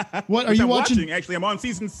 What are you watching? Actually, I'm on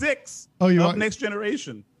season 6. Oh, you are Next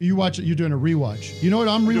Generation. You watch it. You're doing a rewatch. You know what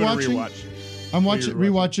I'm rewatching? I'm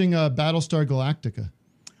rewatching Battlestar Galactica.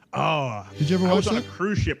 Oh, did you ever watch that? I was on a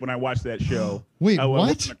cruise ship when I watched that show. Wait, I what?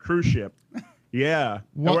 worked on a cruise ship. Yeah,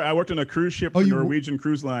 I worked on a cruise ship for Norwegian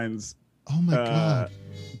Cruise Lines. Oh my god!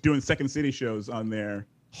 Doing Second City shows on there.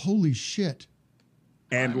 Holy shit!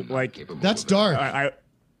 And like that's dark. I'm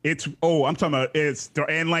talking about it's dark,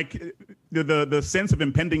 and like the sense of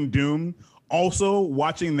impending doom. Also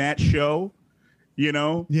watching that show. You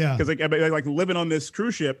know, yeah, because like living on this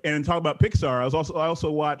cruise ship and talk about Pixar. I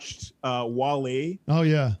also watched WALL-E. Oh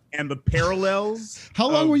yeah, and the parallels. How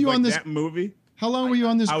long were you on this that movie? How long were you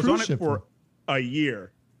on this cruise ship? I was on it for a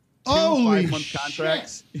year. 2 Holy 5-month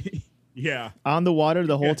contracts. Yeah, on the water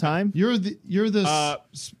the whole time. You're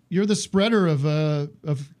the spreader of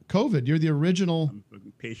COVID. You're the original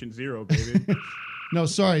patient zero, baby. No,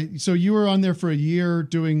 sorry. So you were on there for a year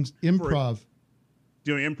doing improv.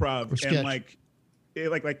 Doing improv and like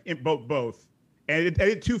like in both. And I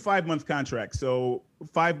did 2 5-month contracts. So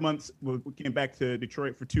 5 months, we came back to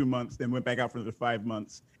Detroit for 2 months, then went back out for another 5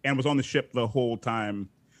 months, and was on the ship the whole time.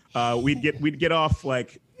 We'd get off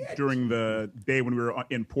like during the day when we were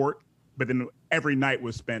in port, but then every night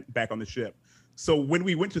was spent back on the ship. So when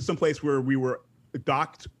we went to some place where we were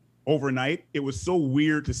docked overnight, it was so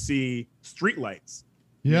weird to see streetlights.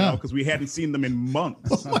 Yeah, because we hadn't seen them in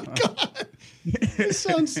months. Oh my God! It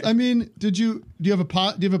sounds. I mean, do you have a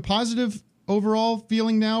positive overall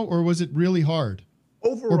feeling now, or was it really hard?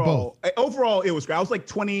 Overall, it was great. I was like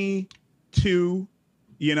 22.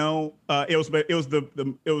 You know, it was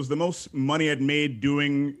the most money I'd made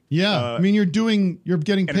doing. Yeah, I mean, you're getting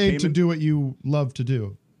paid to do what you love to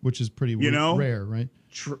do, which is pretty rare, right?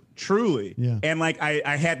 Truly. Yeah. And like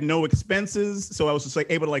I had no expenses, so I was just like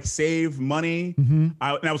able to like save money. Mm-hmm.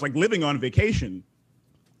 And I was like living on vacation.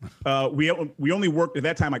 We only worked at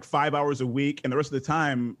that time like 5 hours a week, and the rest of the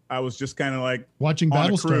time I was just kind of like watching on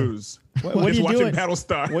Battlestar. a cruise. What are you watching doing?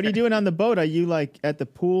 Battlestar. What are you doing on the boat? Are you like at the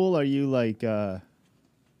pool? Are you like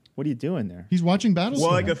what are you doing there? He's watching Battlestar.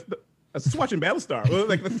 Well, like I was just watching Battlestar. Well,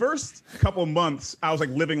 like the first couple of months, I was like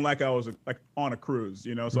living like I was like on a cruise,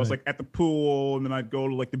 you know. So I was like at the pool, and then I'd go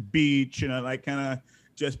to like the beach, and I'd like kind of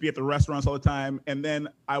just be at the restaurants all the time. And then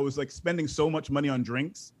I was like spending so much money on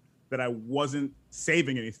drinks that I wasn't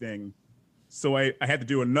saving anything. So I had to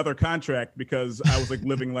do another contract because I was like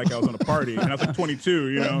living like I was on a party, and I was like 22,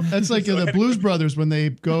 you know. That's like so the Blues Brothers when they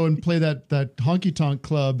go and play that honky tonk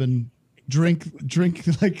club and drink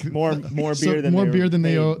like more beer than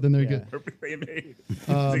they get.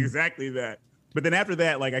 It's exactly that. But then after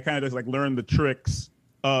that, like I kind of just like learned the tricks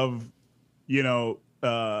of, you know,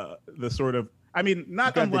 the sort of, I mean,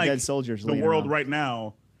 not unlike the dead soldiers the world right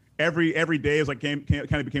now. Every day is like kind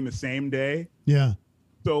of became the same day. Yeah.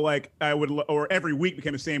 So like or every week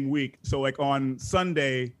became the same week. So like on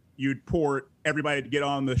Sunday you'd port everybody to get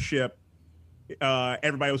on the ship.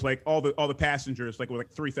 Everybody was like all the passengers, like with like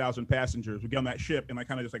 3,000 passengers, would get on that ship and like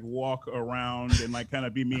kind of just like walk around and like kind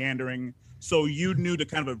of be meandering. So you knew to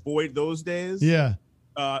kind of avoid those days. Yeah.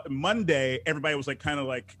 Monday, everybody was like kind of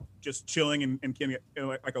like just chilling and getting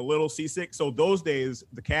like a little seasick. So those days,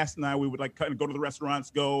 the cast and I, we would like kind of go to the restaurants,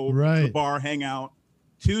 go to the bar, hang out.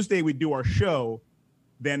 Tuesday, we'd do our show.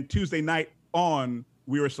 Then Tuesday night on,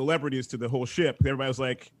 we were celebrities to the whole ship. Everybody was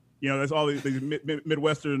like, you know, there's all these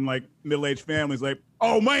Midwestern, like, middle-aged families like,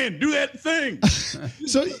 oh, man, do that thing.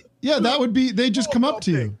 So, yeah, that would be, they just come up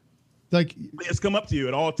to you. Like, they just come up to you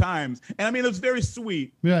at all times. And, I mean, it was very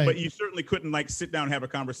sweet, but you certainly couldn't, like, sit down and have a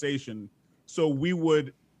conversation. So we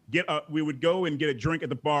would go and get a drink at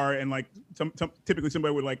the bar, and, like, typically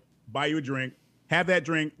somebody would, like, buy you a drink, have that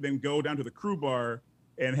drink, then go down to the crew bar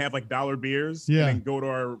and have, like, dollar beers, and then go to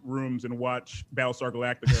our rooms and watch Battlestar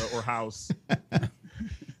Galactica or House.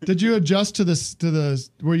 Did you adjust to the?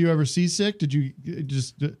 Were you ever seasick? Did you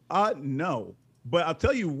just? No, but I'll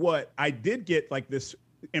tell you what. I did get like this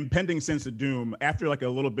impending sense of doom after like a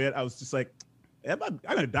little bit. I was just like, I'm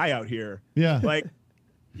gonna die out here. Yeah. Like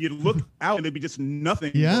you look out and there'd be just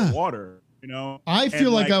nothing but water. You know. I feel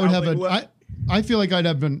like I would have I feel like I'd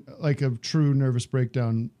have been like a true nervous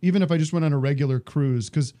breakdown, even if I just went on a regular cruise,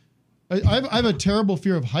 because I have a terrible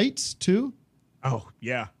fear of heights too. Oh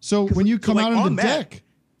yeah. So when you come out on the deck.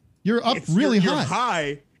 You're up really high. You're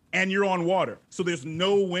high and you're on water. So there's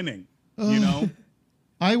no winning, you know?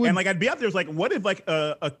 And like, I'd be out there, it's like, what if like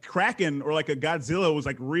a Kraken or like a Godzilla was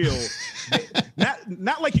like real?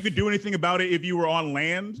 not like you could do anything about it if you were on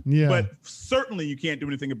land, but certainly you can't do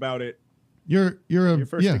anything about it. You're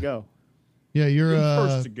first to go. Yeah, you're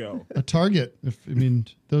first to go. A target.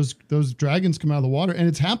 Those dragons come out of the water, and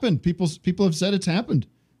it's happened. People have said it's happened.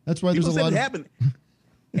 That's why there's a lot. It happened.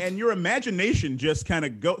 And your imagination just kind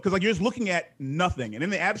of go, because like you're just looking at nothing, and in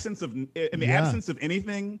the absence of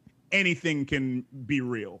anything can be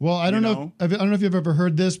real. Well, I don't know if you've ever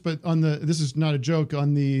heard this, but this is not a joke,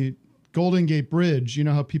 on the Golden Gate Bridge. You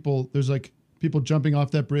know how there's like people jumping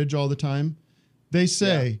off that bridge all the time. They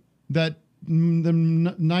say that the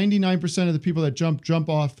 99% of the people that jump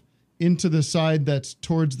off into the side that's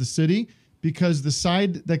towards the city, because the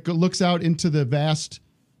side that looks out into the vast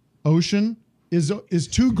ocean is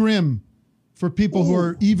too grim for people who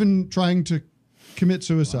are even trying to commit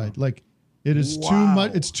suicide. Like it is too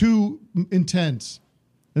much. It's too intense.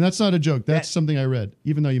 And that's not a joke. That's something I read,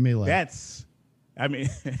 even though you may laugh. I'm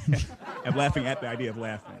laughing at the idea of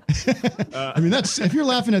laughing. If you're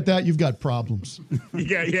laughing at that, you've got problems.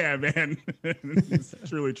 Yeah, man. It's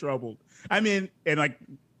truly troubled. I mean, and like,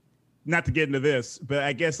 not to get into this, but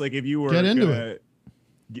I guess like if you were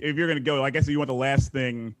if you're going to go, I guess if you want the last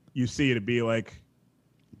thing you see to be like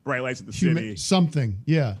bright lights of the city. Something.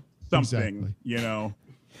 Yeah. Something. Exactly. You know.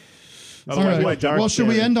 All right. Well, should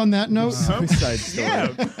we end on that note? Suicide story. Yeah.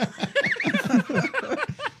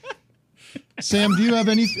 Sam, do you have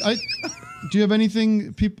any? Do you have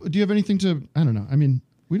anything? People, do you have anything to? I don't know. I mean,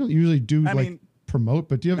 we don't usually do promote,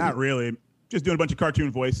 but do you have? Not really. Just doing a bunch of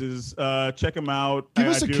cartoon voices. Check them out. Give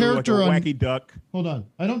us a character like a on Wacky Duck. Hold on.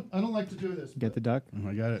 I don't like to do this. Get the duck. Oh,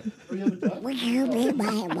 I got it. Oh, you have a duck? Will you be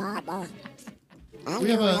my mama?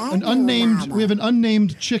 We have an unnamed. We have an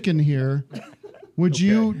unnamed chicken here. Would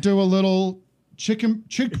you do a little chick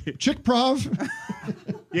prov?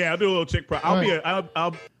 Yeah, I'll do a little chick prov. I'll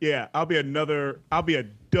be a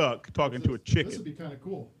duck talking to a chicken. This would be kind of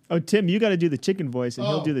cool. Oh, Tim, you got to do the chicken voice, and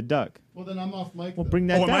he'll do the duck. Well, then I'm off mic. Well, bring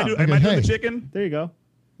that Am I down. doing the chicken? There you go.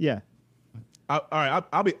 Yeah. All right,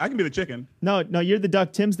 I can be the chicken. No, you're the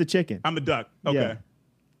duck. Tim's the chicken. I'm the duck. Okay. Yeah.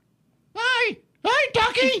 Hi,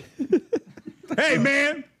 ducky. Hey,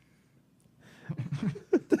 man.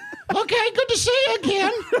 Okay, good to see you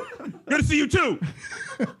again. Good to see you too.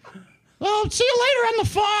 Well, see you later on the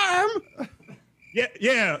farm.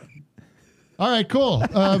 Yeah. All right, cool.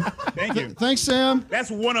 Thank you. Thanks, Sam. That's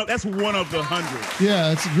one of the 100.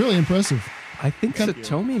 Yeah, it's really impressive. I think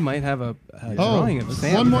Satomi might have a drawing of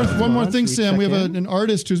Sam. One more thing, Should Sam. We check have in? an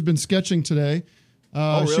artist who's been sketching today.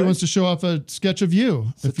 Really? She wants to show off a sketch of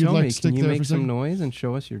you. If you'd like to Satomi, stick can you there make for a some second. noise and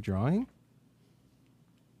show us your drawing?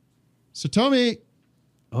 Satomi,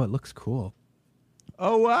 Oh, it looks cool.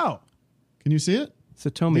 Oh, wow. can you see it? Satomi,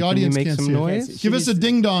 The can you audience make can't some see it. noise? Give us a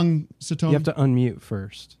ding dong, Satomi. You have to unmute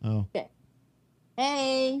first. Oh,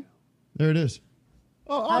 Hey, there it is.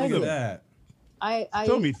 Oh, How is awesome. it? That.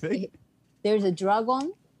 Tell me, think. there's a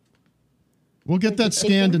dragon. We'll get that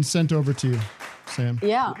scanned and sent over to you, Sam.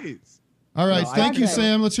 Yeah. Please. All right. No, Thank you, okay.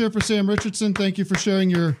 Sam. Let's hear it for Sam Richardson. Thank you for sharing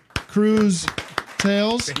your cruise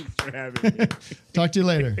tales. Thanks for having me. Talk to you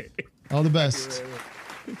later. All the best.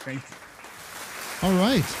 Thanks. All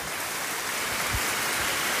right.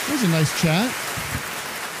 That was a nice chat.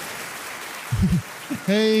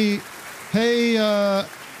 Hey,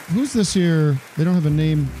 who's this here? They don't have a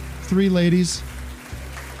name. Three ladies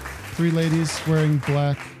wearing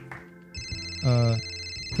black.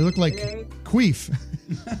 They look like Queef.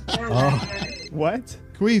 What?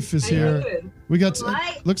 Queef is here. We got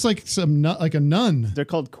looks like like a nun. They're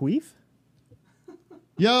called Queef?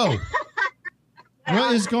 Yo.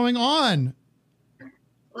 What is going on?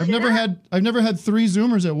 I've never had three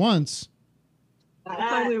Zoomers at once. That's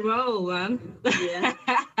how we roll, man. Yeah.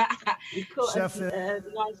 You caught a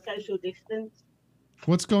nice social distance.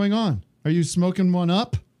 What's going on? Are you smoking one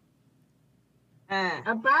up?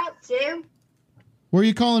 About to. Where are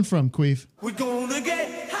you calling from, Queef? We're gonna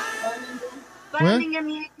get Birmingham,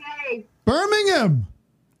 UK. Birmingham.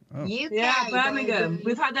 UK. Yeah, Birmingham. baby.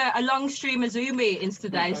 We've had a long stream of Zoom meetings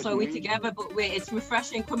today, so we're together, but it's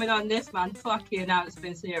refreshing coming on this, man. Fuck you, now it's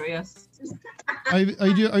been serious. Are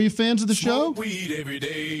you fans of the show? weed every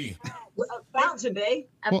day. About to be.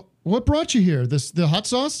 What brought you here? The hot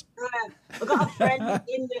sauce? I've got a friend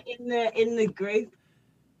in the group.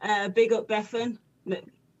 Big up Bethan.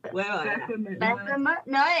 Where are you? Bethan?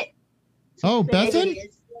 No. Oh, Bethan?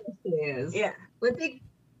 Yeah. We're big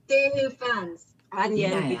Dear Who fans. And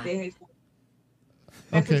yeah, the big Dear Who fans.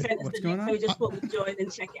 Okay. Sent us the link, so we just thought we'd join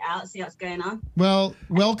and check it out, see what's going on. Well,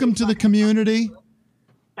 welcome to the community.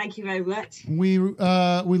 Thank you very much. We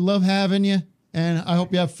love having you, and I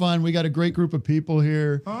hope you have fun. We got a great group of people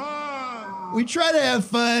here. We try to have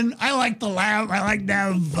fun. I like to laugh. I like to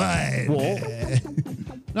have fun.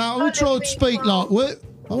 Now we try to speak like what?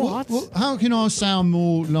 How can I sound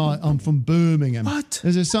more like I'm from Birmingham? What?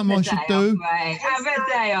 Is there something I should do? Right. Have a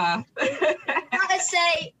day off. I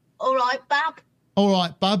say, all right, Bab. All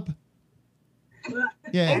right, bub.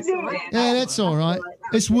 Yeah. Is it? Yeah, that's all right.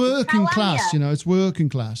 It's working class, you know. It's working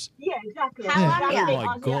class. Yeah, exactly. How are you? Oh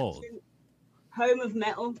my God. Home of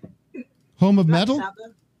metal. Home of Black metal?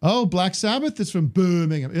 Sabbath. Oh, Black Sabbath is from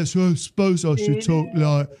Birmingham. Yes, I suppose I should talk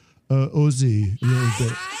like Aussie a little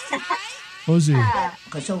bit. Aussie.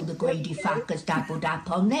 Because all the greedy fuckers doubled up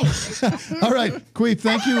on this. All right, Queef,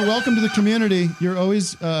 thank you. Welcome to the community. You're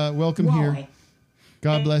always welcome here.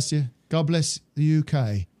 God bless you. God bless the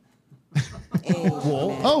UK.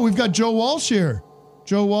 Oh, we've got Joe Walsh here.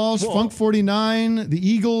 Joe Walsh, Funk 49, the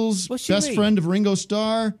Eagles, best friend of Ringo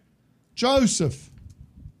Starr. Joseph,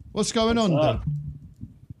 what's going on, up? bud?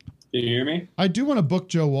 Can you hear me? I do want to book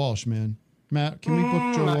Joe Walsh, man. Matt, can we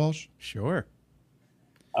book Joe Walsh? Sure.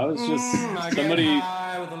 I was just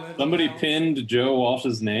somebody pinned Joe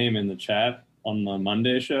Walsh's name in the chat on the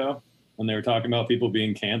Monday show when they were talking about people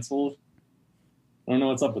being canceled. I don't know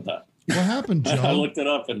what's up with that. What happened, Joe? I looked it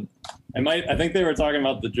up, and I think they were talking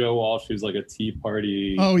about the Joe Walsh, who's like a Tea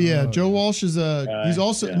Party. Oh yeah, Joe Walsh is he's guy,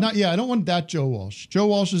 also yeah. not. Yeah, I don't want that Joe Walsh. Joe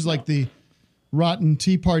Walsh is like the rotten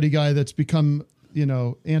Tea Party guy that's become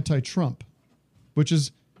anti-Trump, which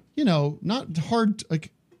is not hard.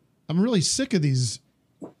 Like, I'm really sick of these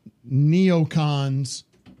neocons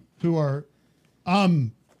who are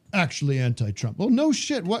actually anti-Trump. Well, no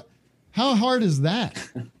shit. What? How hard is that?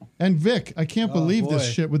 And Vic, I can't believe this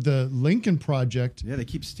boy. shit with the Lincoln Project. Yeah, they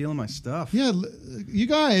keep stealing my stuff. Yeah, you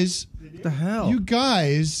guys. What the hell? You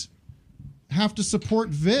guys have to support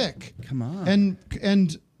Vic. Come on.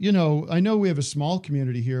 And I know we have a small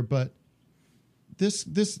community here, but this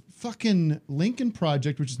fucking Lincoln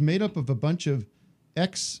Project, which is made up of a bunch of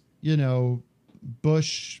ex,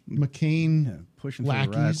 Bush, McCain, pushing for the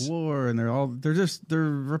Iraq lackeys. war, and they're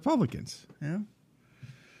Republicans. Yeah.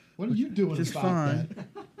 What are you doing Just about fine.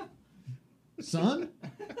 that? Son?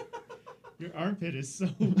 Your armpit is so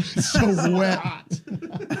so wet.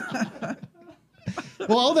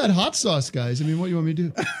 Well, all that hot sauce, guys. I mean, what do you want me to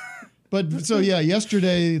do? But so, yeah,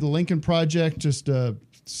 yesterday, the Lincoln Project just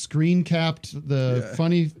screen capped the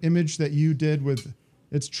funny image that you did with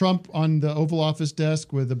it's Trump on the Oval Office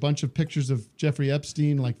desk with a bunch of pictures of Jeffrey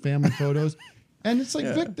Epstein, like family photos. And it's like,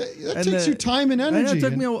 Vic, that takes you time and energy. I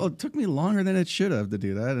know, it took me longer than it should have to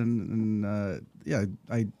do that. And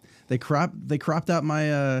they cropped out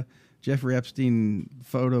my Jeffrey Epstein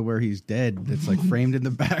photo where he's dead. That's like framed in the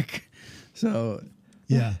back. So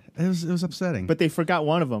yeah, it was upsetting. But they forgot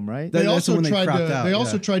one of them, right? They also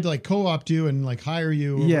tried to like co-opt you and like hire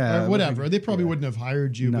you, or whatever. They probably wouldn't have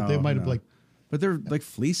hired you, but they might have like. But they're like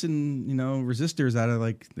fleecing, resistors out of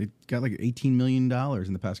they got like $18 million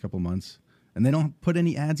in the past couple of months. And they don't put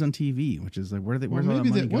any ads on TV, which is like, where's all that money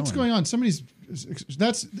going? What's going on?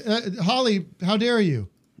 That's Holly. How dare you?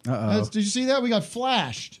 Did you see that? We got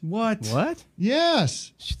flashed. What?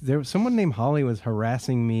 Yes. There was someone named Holly was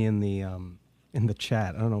harassing me in the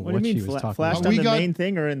chat. I don't know what do you she mean was talking flashed about. on the main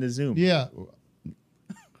thing or in the Zoom? Yeah.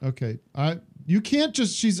 Okay. You can't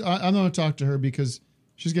just. I'm going to talk to her because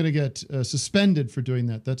she's going to get suspended for doing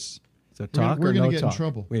that. That's so talk. We're going to get in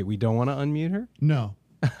trouble. Wait, we don't want to unmute her? No.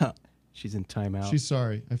 She's in timeout. She's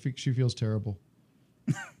sorry. I think she feels terrible.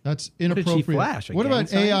 That's What did inappropriate. she flash, a What gang about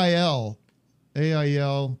sign? AIL?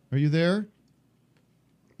 AIL, are you there?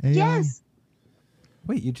 AIL? Yes.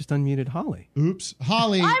 Wait, you just unmuted Holly. Oops.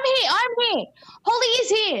 Holly. I'm here. Holly is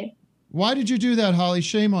here. Why did you do that, Holly?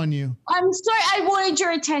 Shame on you. I'm sorry. I wanted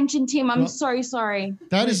your attention, Tim. I'm Well- so sorry.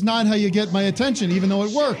 That is not how you get my attention, even though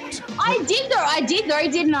it worked. I did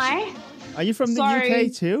though, didn't I? Are you from Sorry. the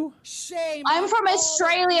UK too? I'm from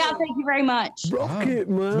Australia. Thank you very much.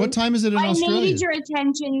 What time is it in I Australia? needed your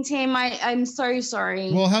attention, Tim. I'm so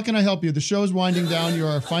sorry. Well, how can I help you? The show's winding down. You're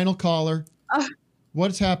our final caller.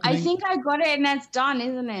 What's happening? I think I got it, and that's done,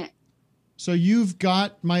 isn't it? So you've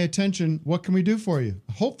got my attention. What can we do for you?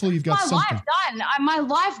 Hopefully you've got My something. life done. My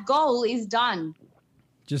life goal is done.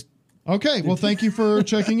 Okay. Well, thank you for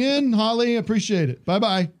checking in, Holly. Appreciate it.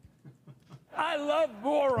 Bye-bye. I love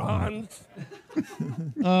morons.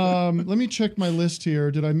 Let me check my list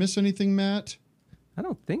here. Did I miss anything, Matt? I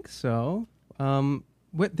don't think so.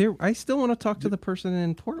 I still want to talk to the person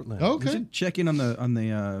in Portland. Okay. We should check in on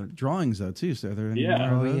the drawings though too. So are there any Yeah. more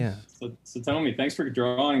of Oh, those? yeah. So tell me, thanks for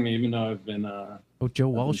drawing me, even though I've been Joe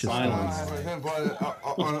Walsh is silenced.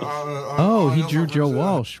 Oh, he drew Joe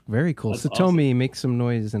Walsh. Very cool. That's Satomi, make some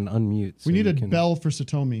noise and unmute. We need a bell for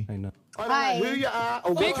Satomi. I know. Hi.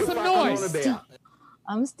 Make some noise.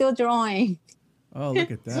 I'm still drawing. Oh,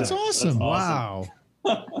 look at that. That's awesome. Wow.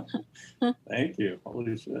 Thank you.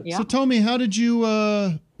 Holy shit. Yeah. Satomi, how did you,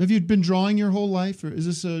 have you been drawing your whole life, or is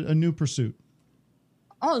this a new pursuit?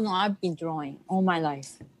 Oh no, I've been drawing all my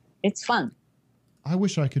life. It's fun. I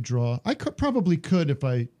wish I could draw. I probably could if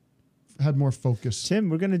I had more focus. Tim,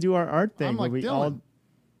 we're gonna do our art thing I'm where like we Dylan.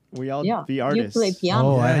 all Yeah, be you artists. play piano.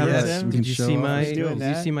 Oh, I Yeah, have. yes, we can Did you show see off. my? Let's do it, Did you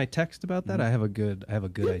Matt. see my text about that? I have a good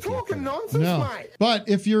idea. For that. Nonsense, No, Mike. but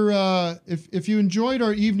if you're if you enjoyed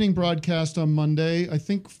our evening broadcast on Monday, I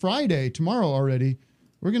think Friday, tomorrow already,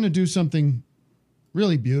 we're going to do something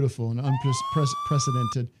really beautiful and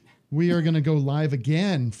unprecedented. We are going to go live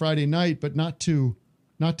again Friday night, but not to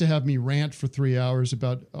have me rant for 3 hours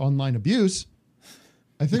about online abuse.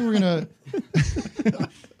 I think we're going to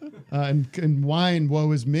and whine,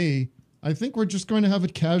 woe is me. I think we're just going to have a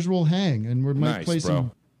casual hang, and we might play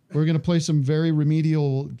some. We're going to play some very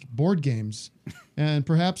remedial board games, and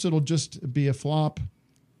perhaps it'll just be a flop.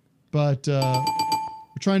 But we're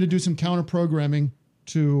trying to do some counter programming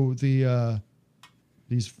to the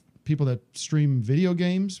these people that stream video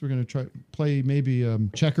games. We're going to try play maybe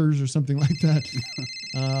checkers or something like that,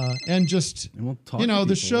 and just we'll talk you know to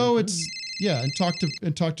the people. show. It's and talk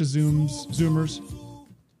to Zoomers,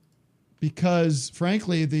 because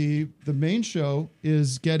frankly the main show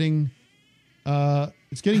is getting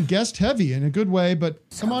it's getting guest heavy in a good way. But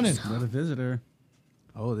come on in. Got a visitor.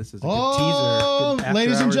 Oh, this is a good Oh, teaser. Good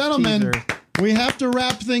ladies and after-hours gentlemen, teaser. we have to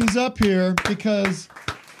wrap things up here because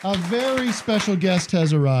a very special guest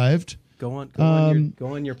has arrived. Go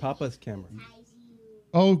on your papa's camera.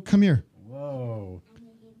 Oh, come here. Whoa.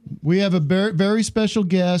 We have a very, very special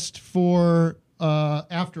guest for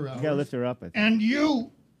After Hours. You gotta lift her up. I think. And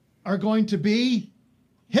you are going to be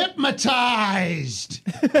hypnotized.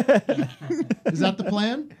 Is that the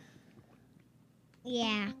plan?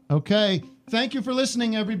 Yeah. Okay. Thank you for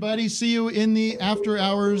listening, everybody. See you in the After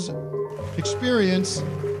Hours experience.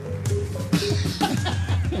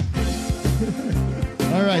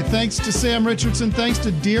 All right. Thanks to Sam Richardson. Thanks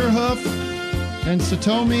to Deerhoof and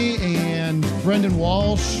Satomi and Brendan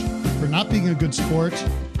Walsh for not being a good sport.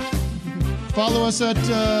 Follow us at,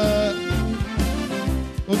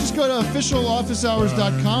 well, just go to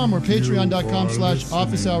officialofficehours.com or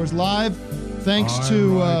patreon.com/officehours live. Thanks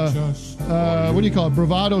to, what do you call it?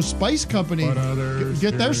 Bravado Spice Company.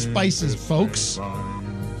 Get their spices, folks.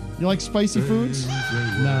 You like spicy foods?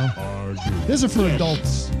 No. These are for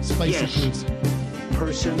adults, spicy foods.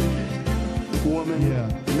 Person, woman, man.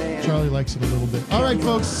 Charlie likes it a little bit. All right,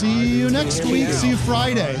 folks. See you next week. See you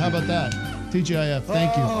Friday. How about that? TGIF.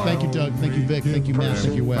 Thank you. Thank you, Doug. Thank you, Vic. Thank you, Matt.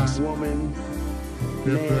 Thank you, Wes. Woman, If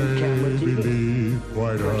they believe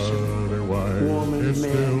quite otherwise, woman, it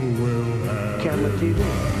still will have camera TV.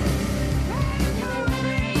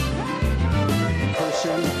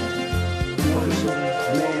 Person, woman,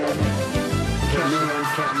 man,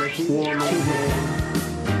 camera TV. Woman, man,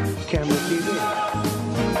 camera TV.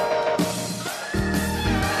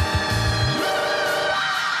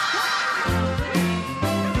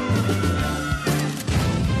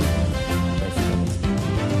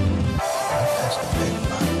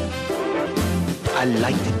 I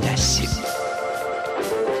like the dashing.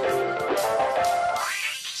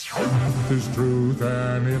 is truth,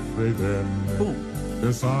 and if they then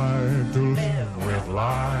decide to live with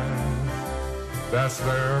lies, that's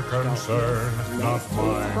their concern, not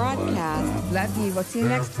mine. Broadcast. Love you. We'll see you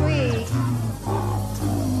next week.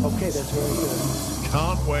 Okay, that's very good.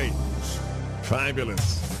 Can't wait.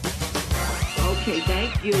 Fabulous. Okay,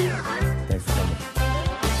 thank you. Thanks for coming.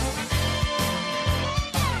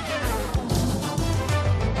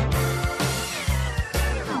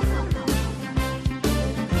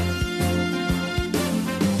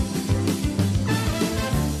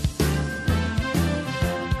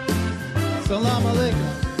 Salam alaikum.